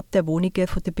privaten Wohnungen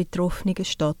der Betroffenen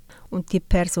statt und die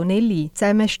personelle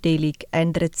Zusammenstellung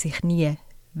ändert sich nie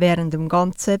während dem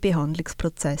ganzen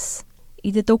Behandlungsprozess.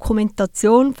 In der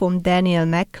Dokumentation von Daniel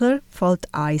Meckler fällt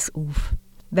eins auf.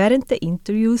 Während der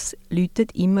Interviews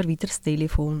läutet immer wieder das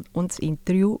Telefon und das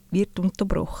Interview wird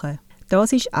unterbrochen.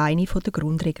 Das ist eine der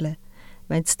Grundregeln.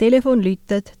 Wenn das Telefon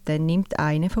läutet, dann nimmt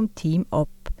einer vom Team ab.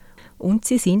 Und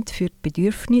sie sind für die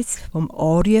Bedürfnisse vom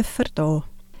Anrufer da.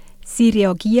 Sie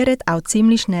reagieren auch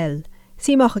ziemlich schnell.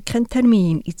 Sie machen keinen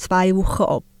Termin in 2 Wochen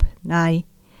ab. Nein,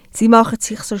 sie machen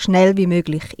sich so schnell wie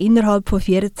möglich innerhalb von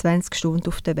 24 Stunden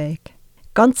auf den Weg.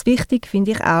 Ganz wichtig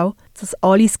finde ich auch, dass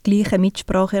alle das gleiche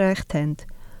Mitspracherecht haben.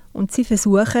 Und sie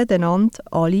versuchen, einander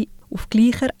alle auf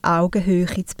gleicher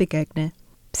Augenhöhe zu begegnen.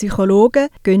 Psychologen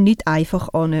gehen nicht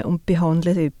einfach an und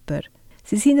behandeln jemanden.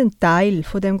 Sie sind ein Teil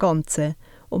von dem Ganzen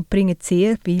und bringen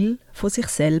sehr viel von sich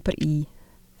selber ein.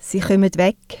 Sie kommen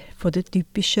weg von der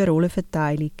typischen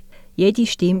Rollenverteilung. Jede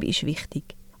Stimme ist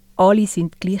wichtig. Alle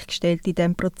sind gleichgestellt in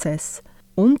diesem Prozess.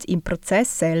 Und im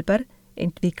Prozess selber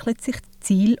entwickelt sich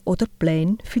Ziel oder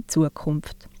Pläne für die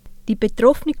Zukunft. Die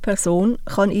betroffene Person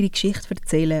kann ihre Geschichte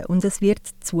erzählen und es wird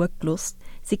zugelassen.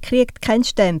 Sie kriegt keinen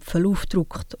Stempel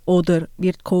aufgedruckt oder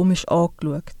wird komisch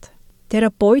angeschaut.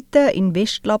 Therapeuten in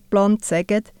Westlappland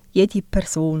sagen, jede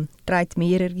Person trägt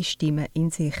mehrere Stimmen in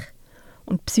sich.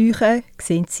 Und Psyche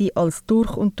sehen sie als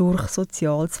durch und durch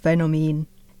soziales Phänomen.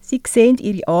 Sie sehen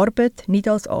ihre Arbeit nicht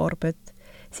als Arbeit.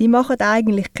 Sie machen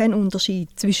eigentlich keinen Unterschied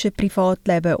zwischen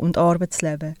Privatleben und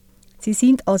Arbeitsleben. Sie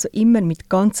sind also immer mit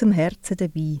ganzem Herzen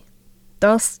dabei.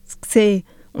 Das zu sehen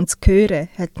und zu hören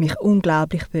hat mich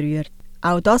unglaublich berührt.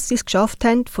 Auch dass sie es geschafft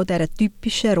haben, von dieser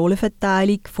typischen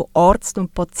Rollenverteilung von Arzt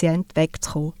und Patient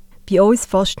wegzukommen. Bei uns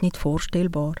fast nicht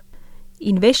vorstellbar.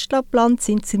 In Westlappland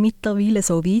sind sie mittlerweile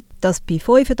so weit, dass bei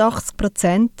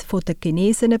 85% der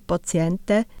genesenen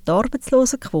Patienten die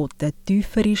Arbeitslosenquote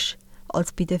tiefer ist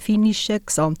als bei der finnischen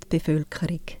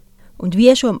Gesamtbevölkerung. Und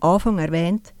wie schon am Anfang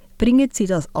erwähnt, bringen sie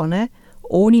das an,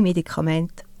 ohne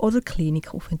Medikament oder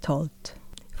Klinikaufenthalt.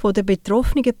 Von den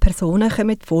betroffenen Personen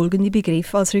kommen folgende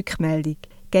Begriffe als Rückmeldung: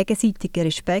 gegenseitiger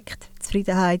Respekt,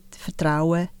 Zufriedenheit,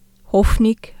 Vertrauen,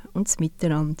 Hoffnung und das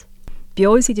Miteinander. Bei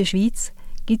uns in der Schweiz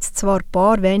gibt es zwar ein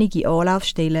paar wenige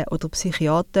Anlaufstellen oder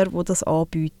Psychiater, die das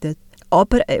anbieten,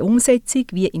 aber eine Umsetzung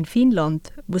wie in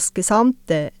Finnland, wo das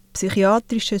gesamte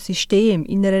psychiatrische System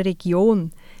in einer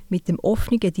Region mit dem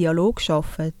offenen Dialog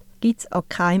arbeitet, gibt es an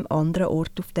keinem anderen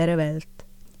Ort auf dieser Welt.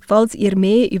 Falls ihr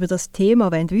mehr über das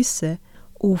Thema wissen wollt,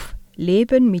 auf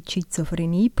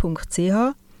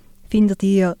lebenmitschizophrenie.ch findet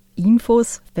ihr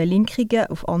Infos, Verlinkungen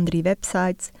auf andere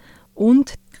Websites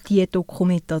und die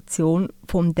Dokumentation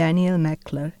von Daniel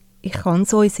Meckler. Ich kann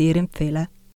es euch sehr empfehlen.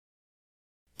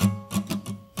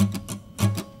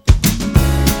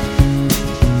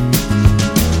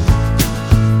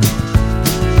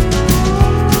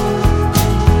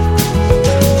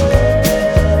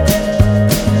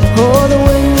 Oh, the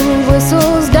wind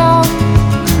whistles down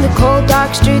the cold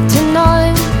dark street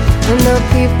tonight, and the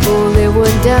people they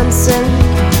were dancing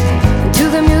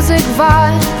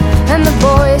And the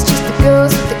boys chase the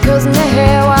girls with the curls in their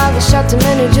hair, while the shouting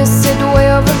men who just sit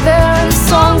way over there. And the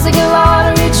songs they get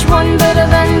louder, each one better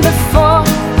than before.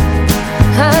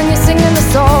 And you're singing the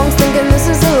songs, thinking this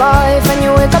is a life. And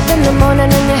you wake up in the morning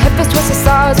and your hip is twisted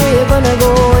sides. Where you gonna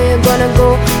go, where you gonna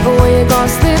go, or where you gonna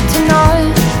sleep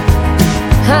tonight?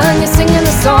 And you're singing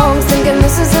the songs, thinking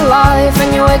this is a life.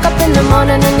 And you wake up in the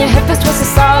morning and your hip is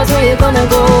twisted sides. Where you gonna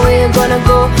go, where you gonna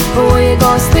go, or where you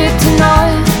gonna sleep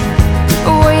tonight?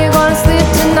 Or where you gonna sleep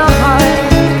tonight?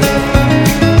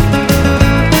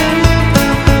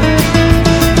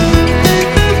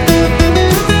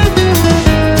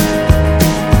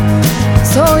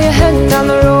 So you're heading down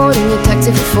the road in your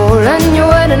taxi for 4, and you're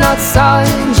waiting outside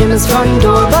Jim's front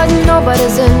door, but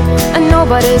nobody's in and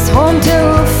nobody's home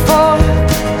till 4.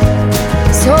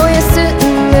 So you're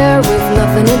sitting there with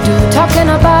nothing to do, talking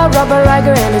about Robert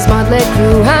Riger and his motley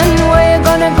crew, and where you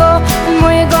gonna go and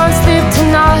where you gonna sleep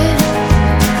tonight.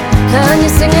 And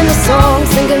you're singing the songs,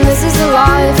 thinking this is a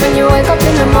life. And you wake up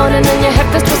in the morning and your head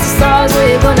is twisted stars.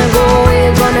 Where you gonna go,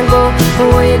 where you gonna go, and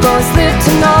where you gonna sleep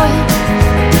tonight.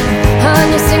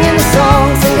 And you're singing the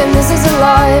songs, thinking this is a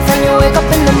life. And you wake up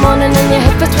in the morning and your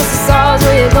hip is twisted stars.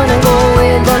 Where you gonna go,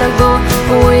 where you gonna go,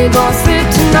 and where you gonna sleep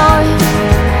tonight.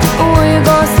 Where you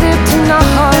gonna sleep tonight.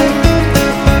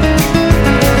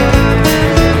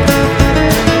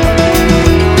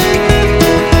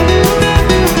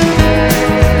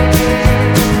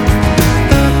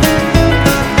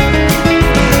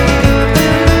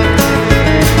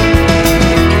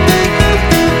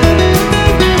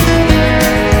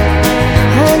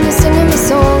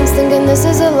 This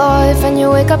is a life, and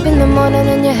you wake up in the morning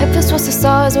and your hip is twisted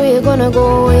stars. Where you gonna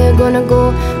go, where you gonna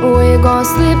go, where you gonna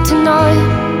sleep tonight.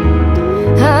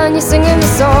 And you're singing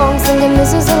the songs, thinking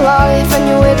this is a life. And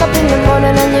you wake up in the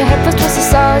morning and your hip is twisted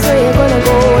stars. Where you gonna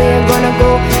go, where you gonna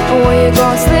go, where you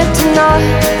gonna sleep tonight.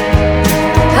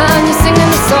 And you're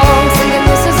singing the songs, thinking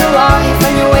this is a life.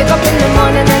 And you wake up in the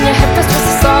morning and your hip is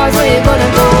twisted stars. Where you gonna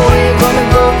go, where you gonna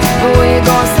go, where you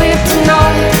gonna sleep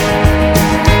tonight.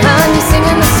 And you're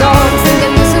singing the songs,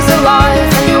 thinking this is a life.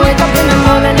 And you wake up in the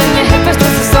morning and your hip is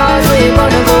twisted stars. Where you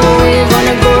gonna go, where you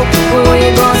gonna go, where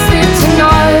you gonna sleep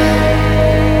tonight.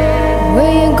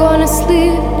 Where you gonna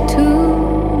sleep tonight.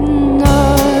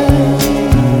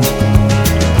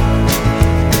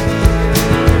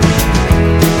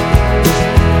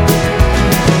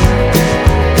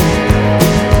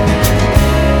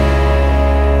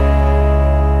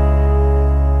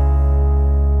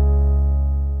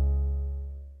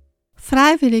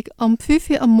 Freiwillig am 5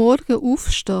 Uhr am Morgen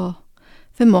aufstehen.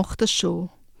 Wer macht das schon?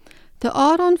 Der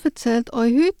Aaron erzählt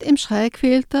euch heute im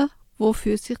Schrägfilter,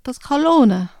 wofür sich das kann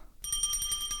lohnen.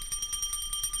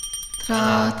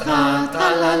 Tra, tra,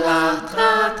 tralala,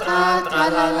 tra, tra,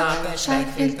 tralala, der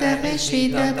Schrägfilter ist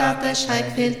wieder da, der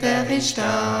Schrägfilter ist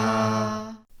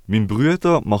da. Mein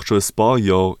Bruder macht schon ein paar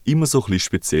Jahre immer so ein bisschen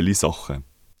spezielle Sachen.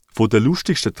 Von den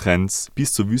lustigsten Trends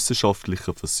bis zu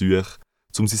wissenschaftlichen Versuchen,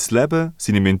 um sein Leben,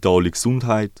 seine mentale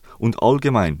Gesundheit und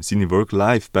allgemein seine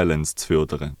Work-Life-Balance zu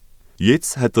fördern.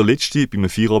 Jetzt hat der Letzte bei einem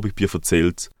Feierabendbier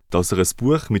erzählt, dass er ein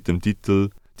Buch mit dem Titel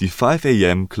 «Die 5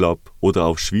 AM Club» oder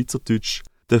auf Schweizerdeutsch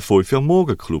 «Der 5 Uhr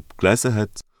Morgen Club» gelesen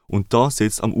hat und das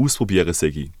jetzt am Ausprobieren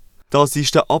sei. «Das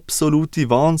ist der absolute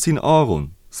Wahnsinn,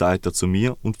 Aaron», sagt er zu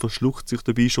mir und verschluckt sich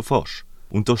dabei schon fast.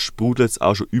 Und da sprudelt es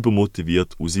auch schon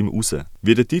übermotiviert aus ihm raus.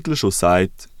 Wie der Titel schon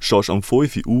sagt, stehst du am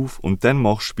 5 Uhr auf und dann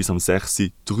machst du bis am 6 Uhr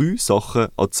 3 Sachen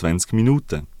an 20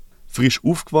 Minuten. Frisch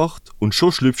aufgewacht und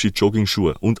schon schlüpfst du in die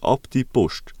Joggingschuhe und ab die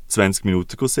Post. 20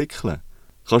 Minuten säckeln.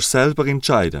 Kannst selber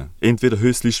entscheiden, entweder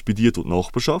höslisch bei dir durch die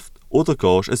Nachbarschaft oder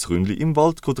gehst ein Ründchen im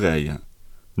Wald drehen.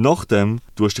 Nachdem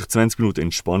tust du dich 20 Minuten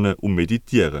entspannen und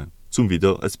meditieren, um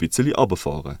wieder ein bisschen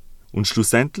runterzufahren. Und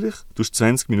schlussendlich tust du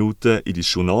 20 Minuten in dein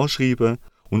Journal schreiben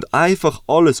und einfach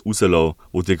alles rauslassen,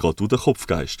 was dir gerade durch den Kopf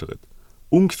geistert.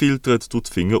 Ungefiltert durch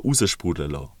die Finger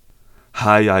raussprudeln lassen.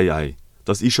 Hei,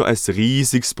 das ist schon ein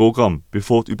riesiges Programm,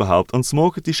 bevor du überhaupt ans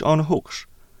Morgentisch anhockst.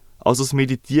 Also das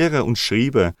Meditieren und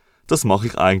Schreiben, das mache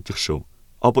ich eigentlich schon.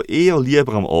 Aber eher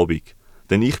lieber am Abend,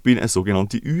 denn ich bin eine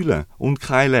sogenannte Eule und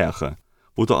keine Lerche,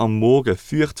 wo da am Morgen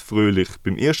feuchtfröhlich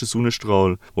beim ersten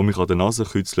Sonnenstrahl, wo mich an der Nase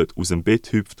kützelt, aus dem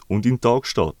Bett hüpft und in den Tag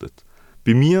startet.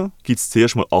 Bei mir gibt es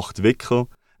zuerst mal 8 Wecker,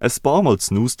 ein paar Mal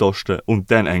Snooze-Tasten und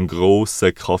dann einen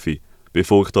grossen Kaffee,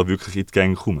 bevor ich da wirklich in die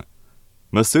Gänge komme.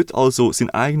 Man sollte also seinen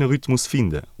eigenen Rhythmus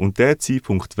finden und den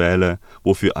Zeitpunkt wählen,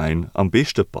 der für einen am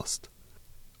besten passt.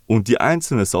 Und die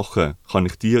einzelnen Sachen kann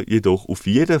ich dir jedoch auf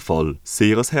jeden Fall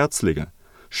sehr ans Herz legen.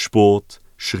 Sport,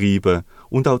 Schreiben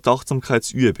und auch die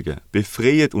Achtsamkeitsübungen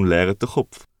befreien und leeren den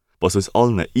Kopf, was uns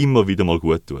allen immer wieder mal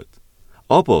gut tut.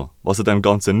 Aber was du dem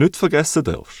Ganzen nicht vergessen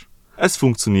darfst, Es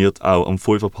funktioniert auch am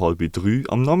 2:30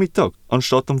 am Nachmittag,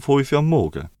 anstatt am 5 am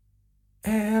Morgen.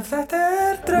 Ef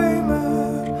þetta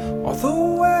draumur og þú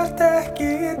ert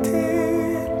ekki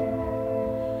til,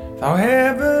 þá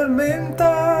hefur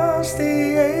myndast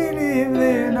í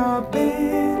eilífðina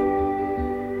bil,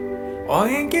 og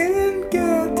enginn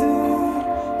getur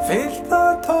fyllt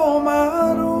það tóma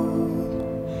rúm,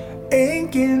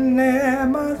 enginn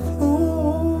nema þú.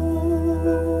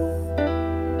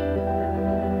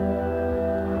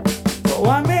 Þó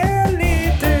að mér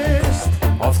lítist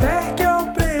oft ekki á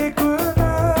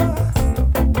blikuna,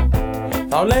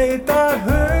 þá leitar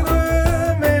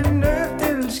hugur minn upp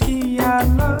til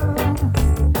skýjanna,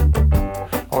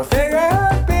 og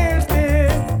þegar birtir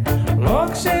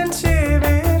loksins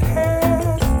yfir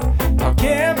her, þá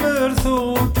kemur þú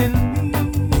til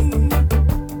mín.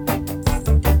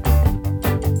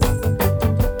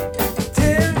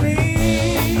 Til mín.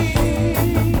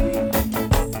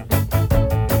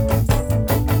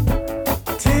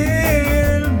 Til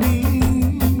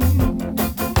mín.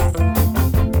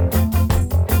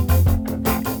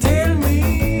 Til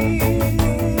mín.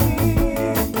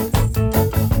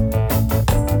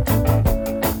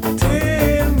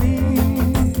 Til mín.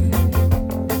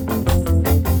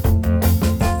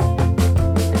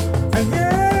 En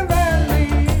ég verð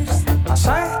víst að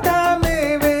sætta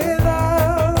mig við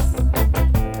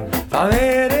það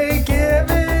er ekki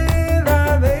gefið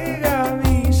að eiga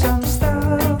vísan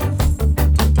stað,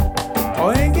 og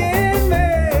enginn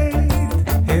veit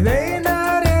hið eina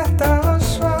rétta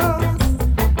svar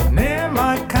nema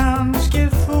kannski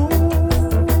þú.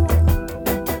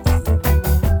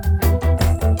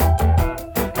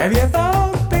 Ef ég þá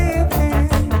bið þig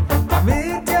að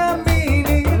vitja mín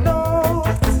í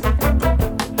nótt,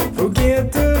 þú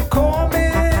getur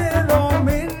komið og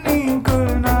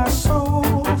minninguna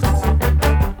sótt,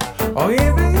 og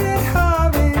yfir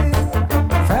hafið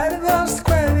ferðast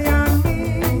kveðjan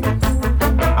mín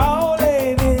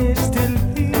áleiðis til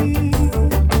þín.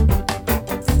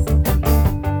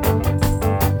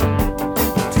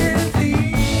 Til þín.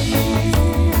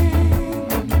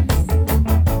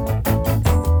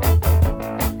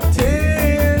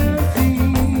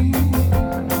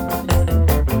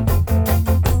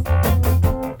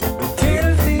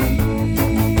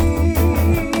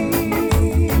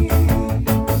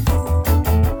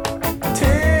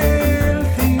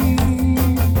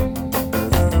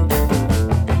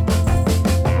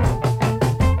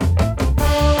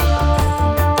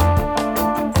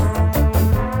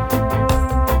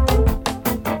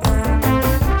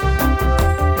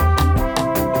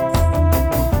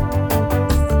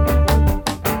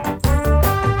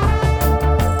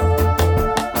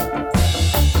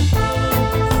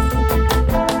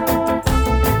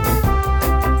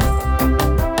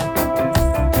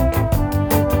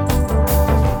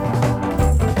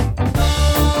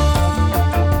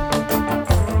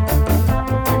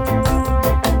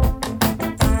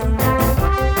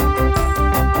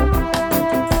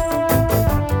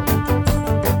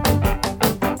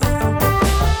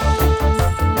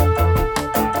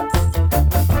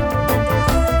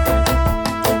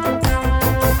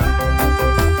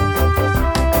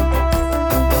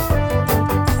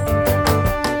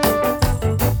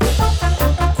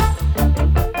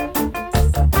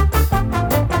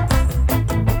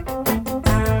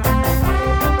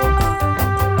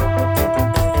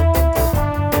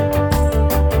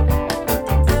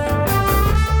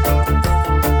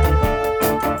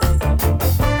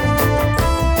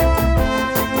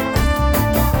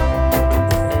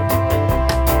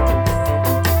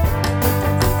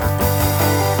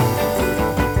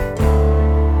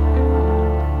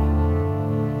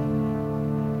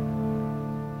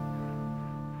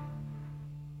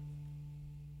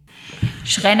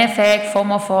 Schrennefähig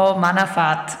vor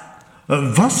Manafat.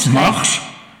 Was machst?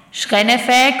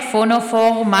 Schrennefähig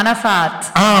vor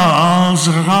Manafat. Als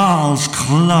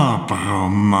klar, Frau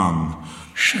Mann.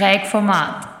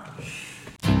 Schrägformat.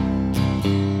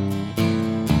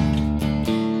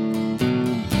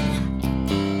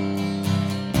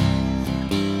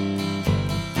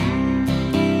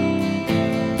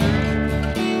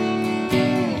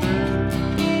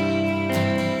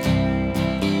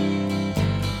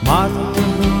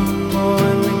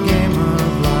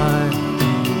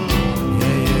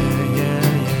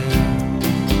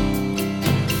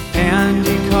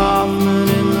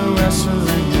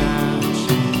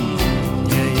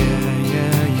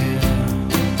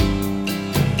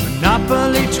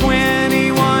 Monopoly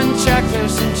 21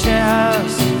 checkers and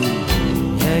chess.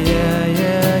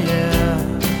 Yeah.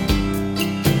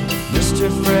 Mr.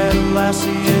 Fred Lassie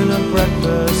in a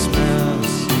breakfast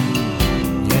mess.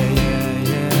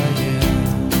 Yeah.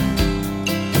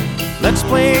 Let's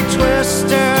play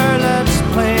Twister, let's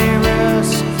play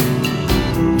Risk.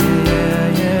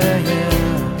 Yeah, yeah,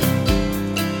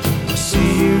 yeah. I'll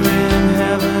see you in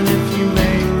heaven if you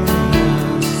make the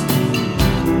list.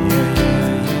 Yeah,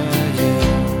 yeah,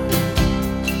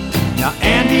 yeah. Now,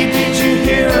 Andy, did you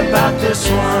hear about this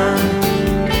one?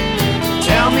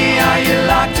 Tell me, are you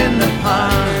locked in the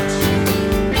punch?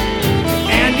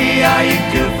 Andy, are you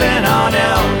goofing on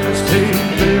Elvis too,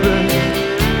 baby?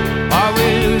 Are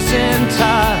we losing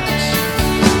touch?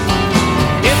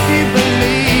 If you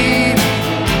believe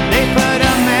they put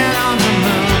a man on the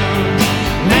moon,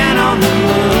 man on the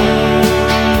moon.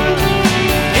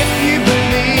 If you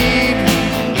believe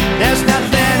there's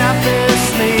nothing up his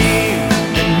sleeve,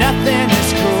 then nothing is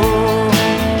cool.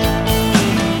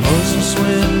 Moses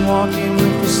went walking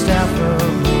with the staff of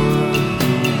wood.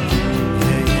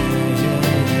 Yeah, yeah, yeah,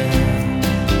 yeah.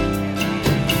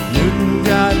 Newton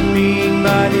got mean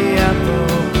by the apple.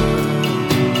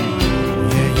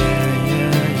 Yeah, yeah,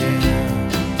 yeah,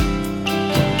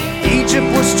 yeah. Egypt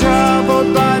was troubled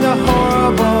by the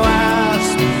horrible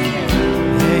asp.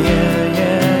 Yeah, yeah,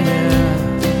 yeah, yeah.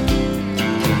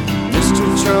 Mr.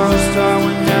 Charles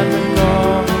Darwin had the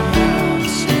golden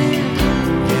mask.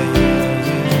 Yeah, yeah,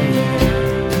 yeah, yeah.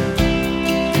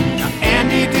 Now,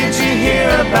 Andy, did you hear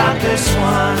about this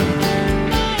one?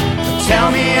 Tell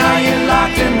me, are you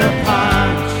locked in the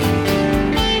punch?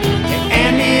 Hey,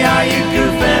 Andy, are you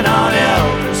goofing on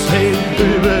Elvis? Hey,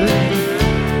 baby,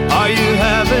 are you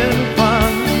having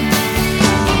fun?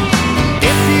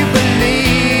 If you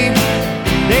believe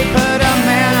they put a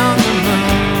man on the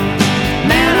moon,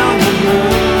 man on the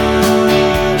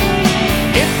moon.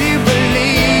 If you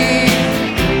believe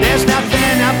there's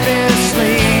nothing up their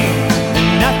sleeve, and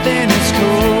nothing is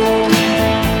cool.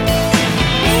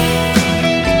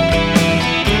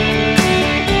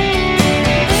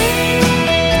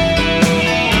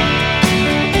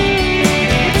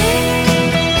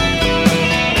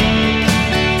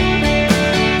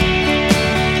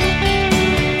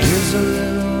 Here's a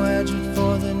little edge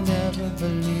for the never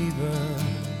believer.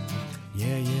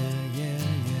 Yeah, yeah, yeah,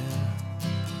 yeah.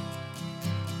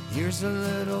 Here's a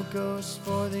little ghost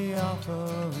for the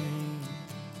offering.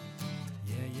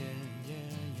 Yeah, yeah,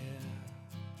 yeah, yeah.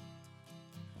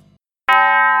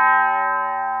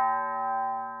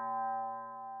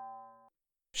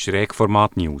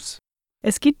 Schrägformat News.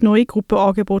 Es gibt neue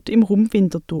Gruppenangebote im Raum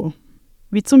Winterthur,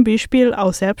 wie zum Beispiel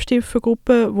auch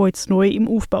Selbsthilfegruppen, die jetzt neu im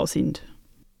Aufbau sind.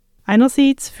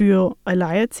 Einerseits für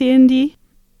Alleinerziehende,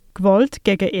 Gewalt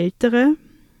gegen Eltern,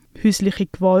 häusliche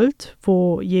Gewalt,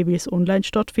 die jeweils online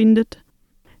stattfindet,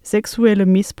 sexueller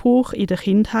Missbrauch in der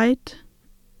Kindheit,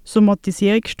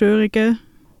 Somatisierungsstörungen.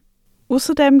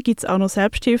 Außerdem gibt es auch noch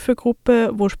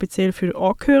Selbsthilfegruppen, die speziell für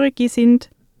Angehörige sind,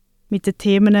 mit den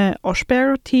Themen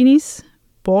Asperger-Teenies,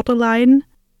 Borderline,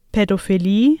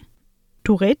 Pädophilie,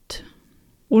 Tourette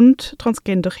und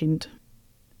Transgender-Kind.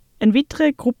 Ein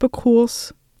weiterer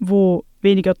Gruppenkurs, wo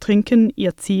 «Weniger trinken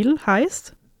ihr Ziel»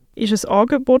 heisst, ist ein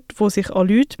Angebot, das sich an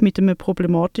Leute mit einem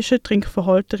problematischen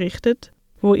Trinkverhalten richtet,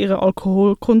 die ihren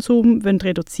Alkoholkonsum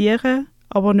reduzieren wollen,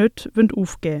 aber nicht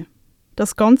aufgeben wollen.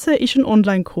 Das Ganze ist ein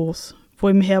Online-Kurs, der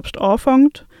im Herbst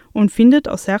anfängt und findet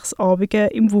an 6 Abenden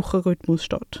im Wochenrhythmus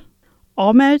statt.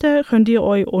 Anmelden könnt ihr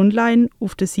euch online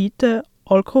auf der Seite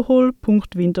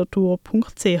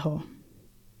alkohol.winterthur.ch.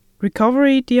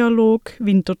 Recovery Dialog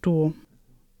Winterthur.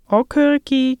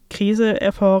 Angehörige,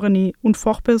 Krisenerfahrene und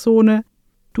Fachpersonen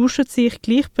tauschen sich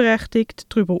gleichberechtigt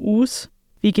darüber aus,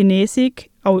 wie Genesung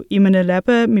auch in einem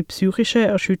Leben mit psychischen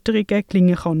Erschütterungen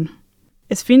gelingen kann.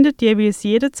 Es findet jeweils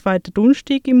jeden 2.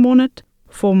 Donnerstag im Monat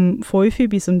vom 5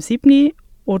 bis am 7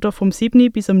 oder vom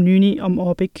 7 bis am 9 am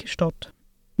Abend statt.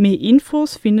 Mehr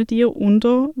Infos findet ihr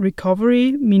unter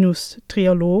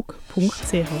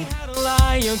recovery-trialog.ch.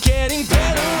 You're getting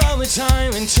better all the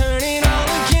time, and turning all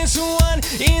against one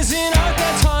is an art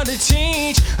that's hard to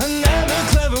teach. Another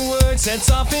clever word sets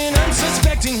off an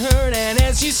unsuspecting hurt, and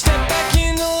as you step back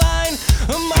in the line,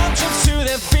 a mob jumps to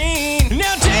their feet.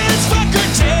 Now dance, fucker,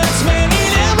 dance, man, he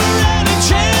never had a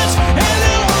chance, and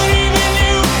no one even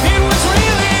knew it was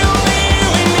really only you,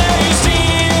 and now you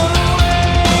steal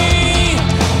away.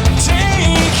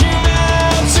 Take him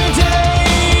out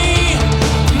today.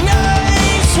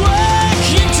 Nice work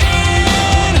you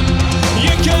did.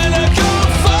 You're gonna go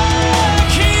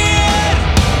fuck it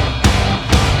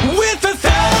with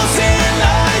 1,000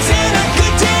 lies and a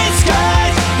good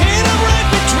disguise, and I'm right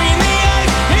between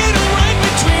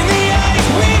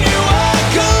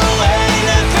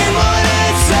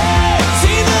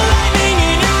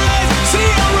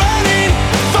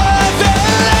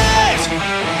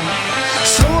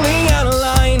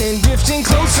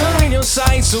your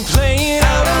sight, so play it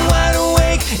out. I'm wide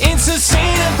awake, it's a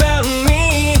scene about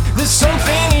me. There's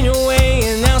something in your way,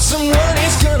 and now someone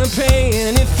is gonna pay.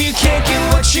 And if you can't get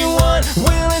what you want,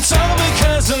 well, it's all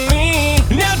because of me.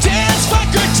 Now dance,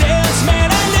 fucker, dance,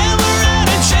 man, I never had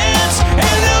a chance,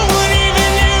 and no one even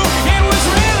knew it was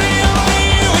really only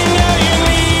you. And now you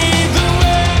lead the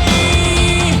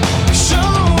way,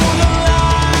 show the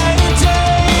light of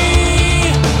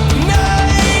day.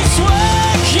 Nice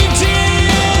work you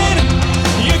did,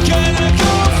 you gotta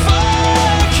go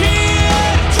fuck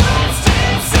it.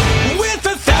 With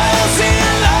 1,000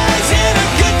 lies and a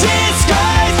good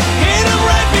disguise, hit 'em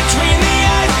right between the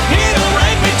eyes, hit 'em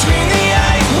right between the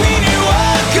eyes. When you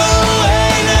walk away,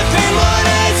 nothing more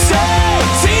to say.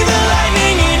 See the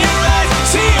lightning in your eyes,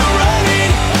 see you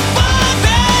running for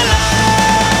that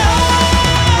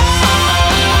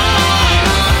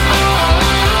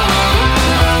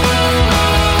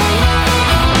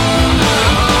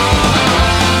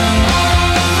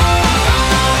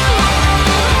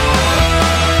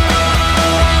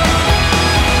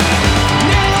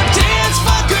Now dance,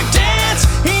 fucker, dance.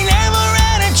 He never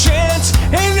had a chance,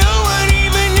 and no one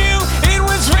even knew it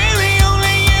was really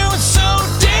only you. So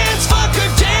dance, fucker,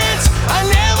 dance. I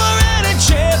never had a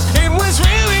chance, it was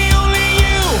really only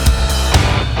you.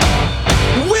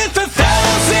 With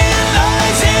 1,000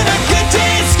 lies and a good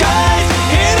disguise,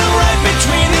 hit 'em right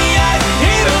between the eyes,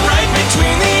 hit 'em right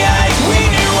between the eyes. When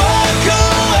you walk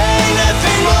away,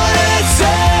 nothing more to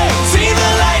say. See the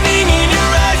lightning in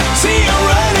your eyes, see you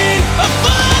running a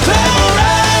clever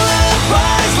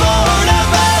alibis, Lord of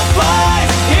alibis.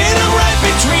 Hit 'em right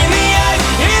between the eyes,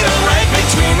 hit 'em right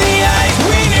between the eyes.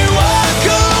 When you walk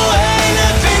away,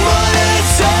 nothing more to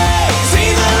say.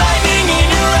 See the lightning in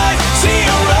your eyes, see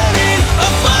you running a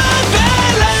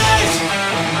that light.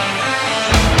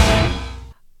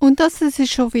 Und das war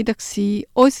schon wieder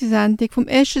unsere Sendung vom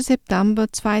 1. September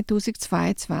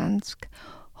 2022.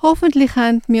 Hoffentlich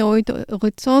könnt wir euch den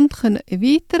Horizont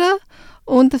erweitern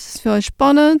und dass es für euch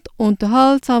spannend,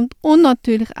 unterhaltsam und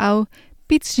natürlich auch ein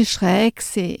bisschen schräg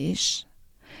ist.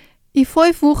 In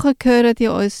 5 Wochen hören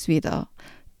ihr uns wieder.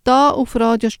 Da auf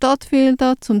Radio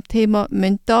Stadtfilter zum Thema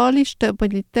mentale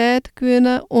Stabilität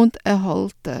gewinnen und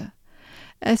erhalten.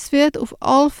 Es wird auf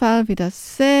alle Fälle wieder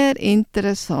sehr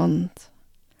interessant.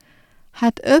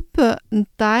 Hat jemand einen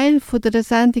Teil von der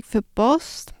Sendung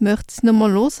verpasst, möchte es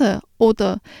nochmal hören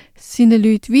oder seinen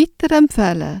Leuten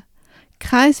weiterempfehlen?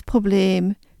 Kein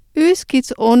Problem. Uns gibt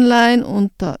es online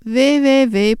unter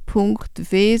www.veso.ch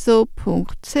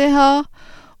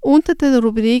unter der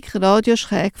Rubrik Radio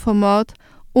Schrägformat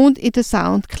und in der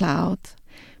Soundcloud.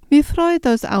 Wir freuen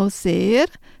uns auch sehr,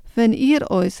 wenn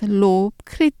ihr uns Lob,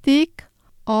 Kritik,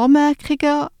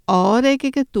 Anmerkungen,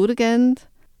 Anregungen durchgebt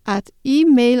at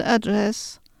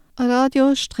E-Mail-Adresse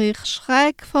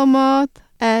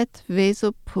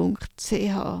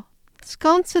radio-schrägformat@veso.ch. Das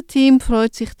ganze Team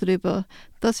freut sich darüber,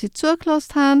 dass ihr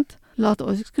zugelassen habt. Lasst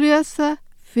uns grüßen,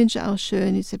 wünsche auch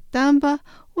schönen September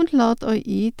und lasst euch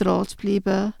ein, dran zu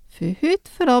bleiben. Für heute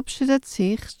verabschiedet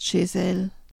sich Giselle.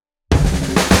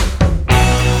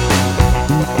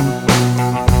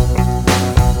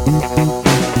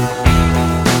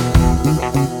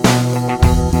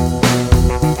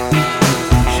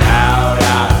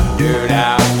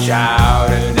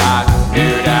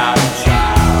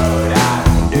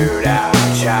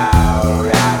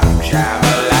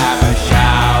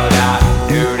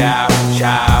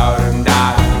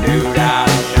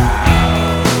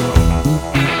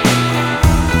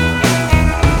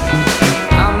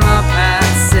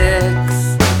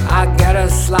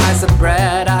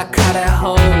 Bread, I cut a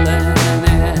hole in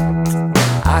it.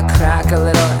 I crack a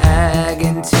little egg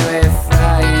into a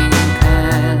frying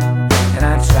pan, and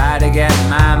I try to get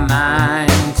my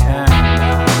mind turned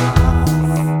off.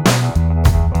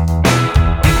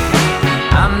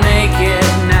 I'm naked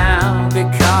now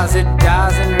because it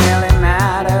doesn't really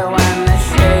matter when the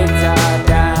shades are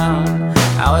down.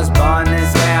 I was born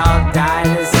this way, I'll die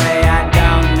this way, I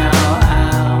don't know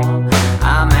how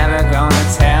I'm ever gonna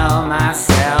tell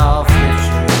myself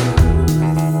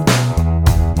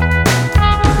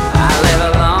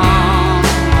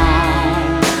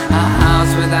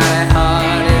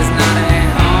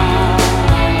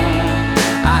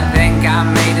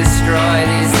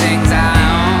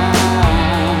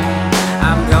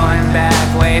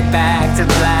back to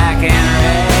black and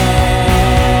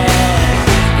red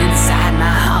inside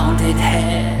my haunted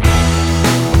head.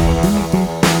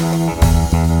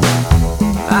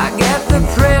 I get the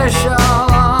pressure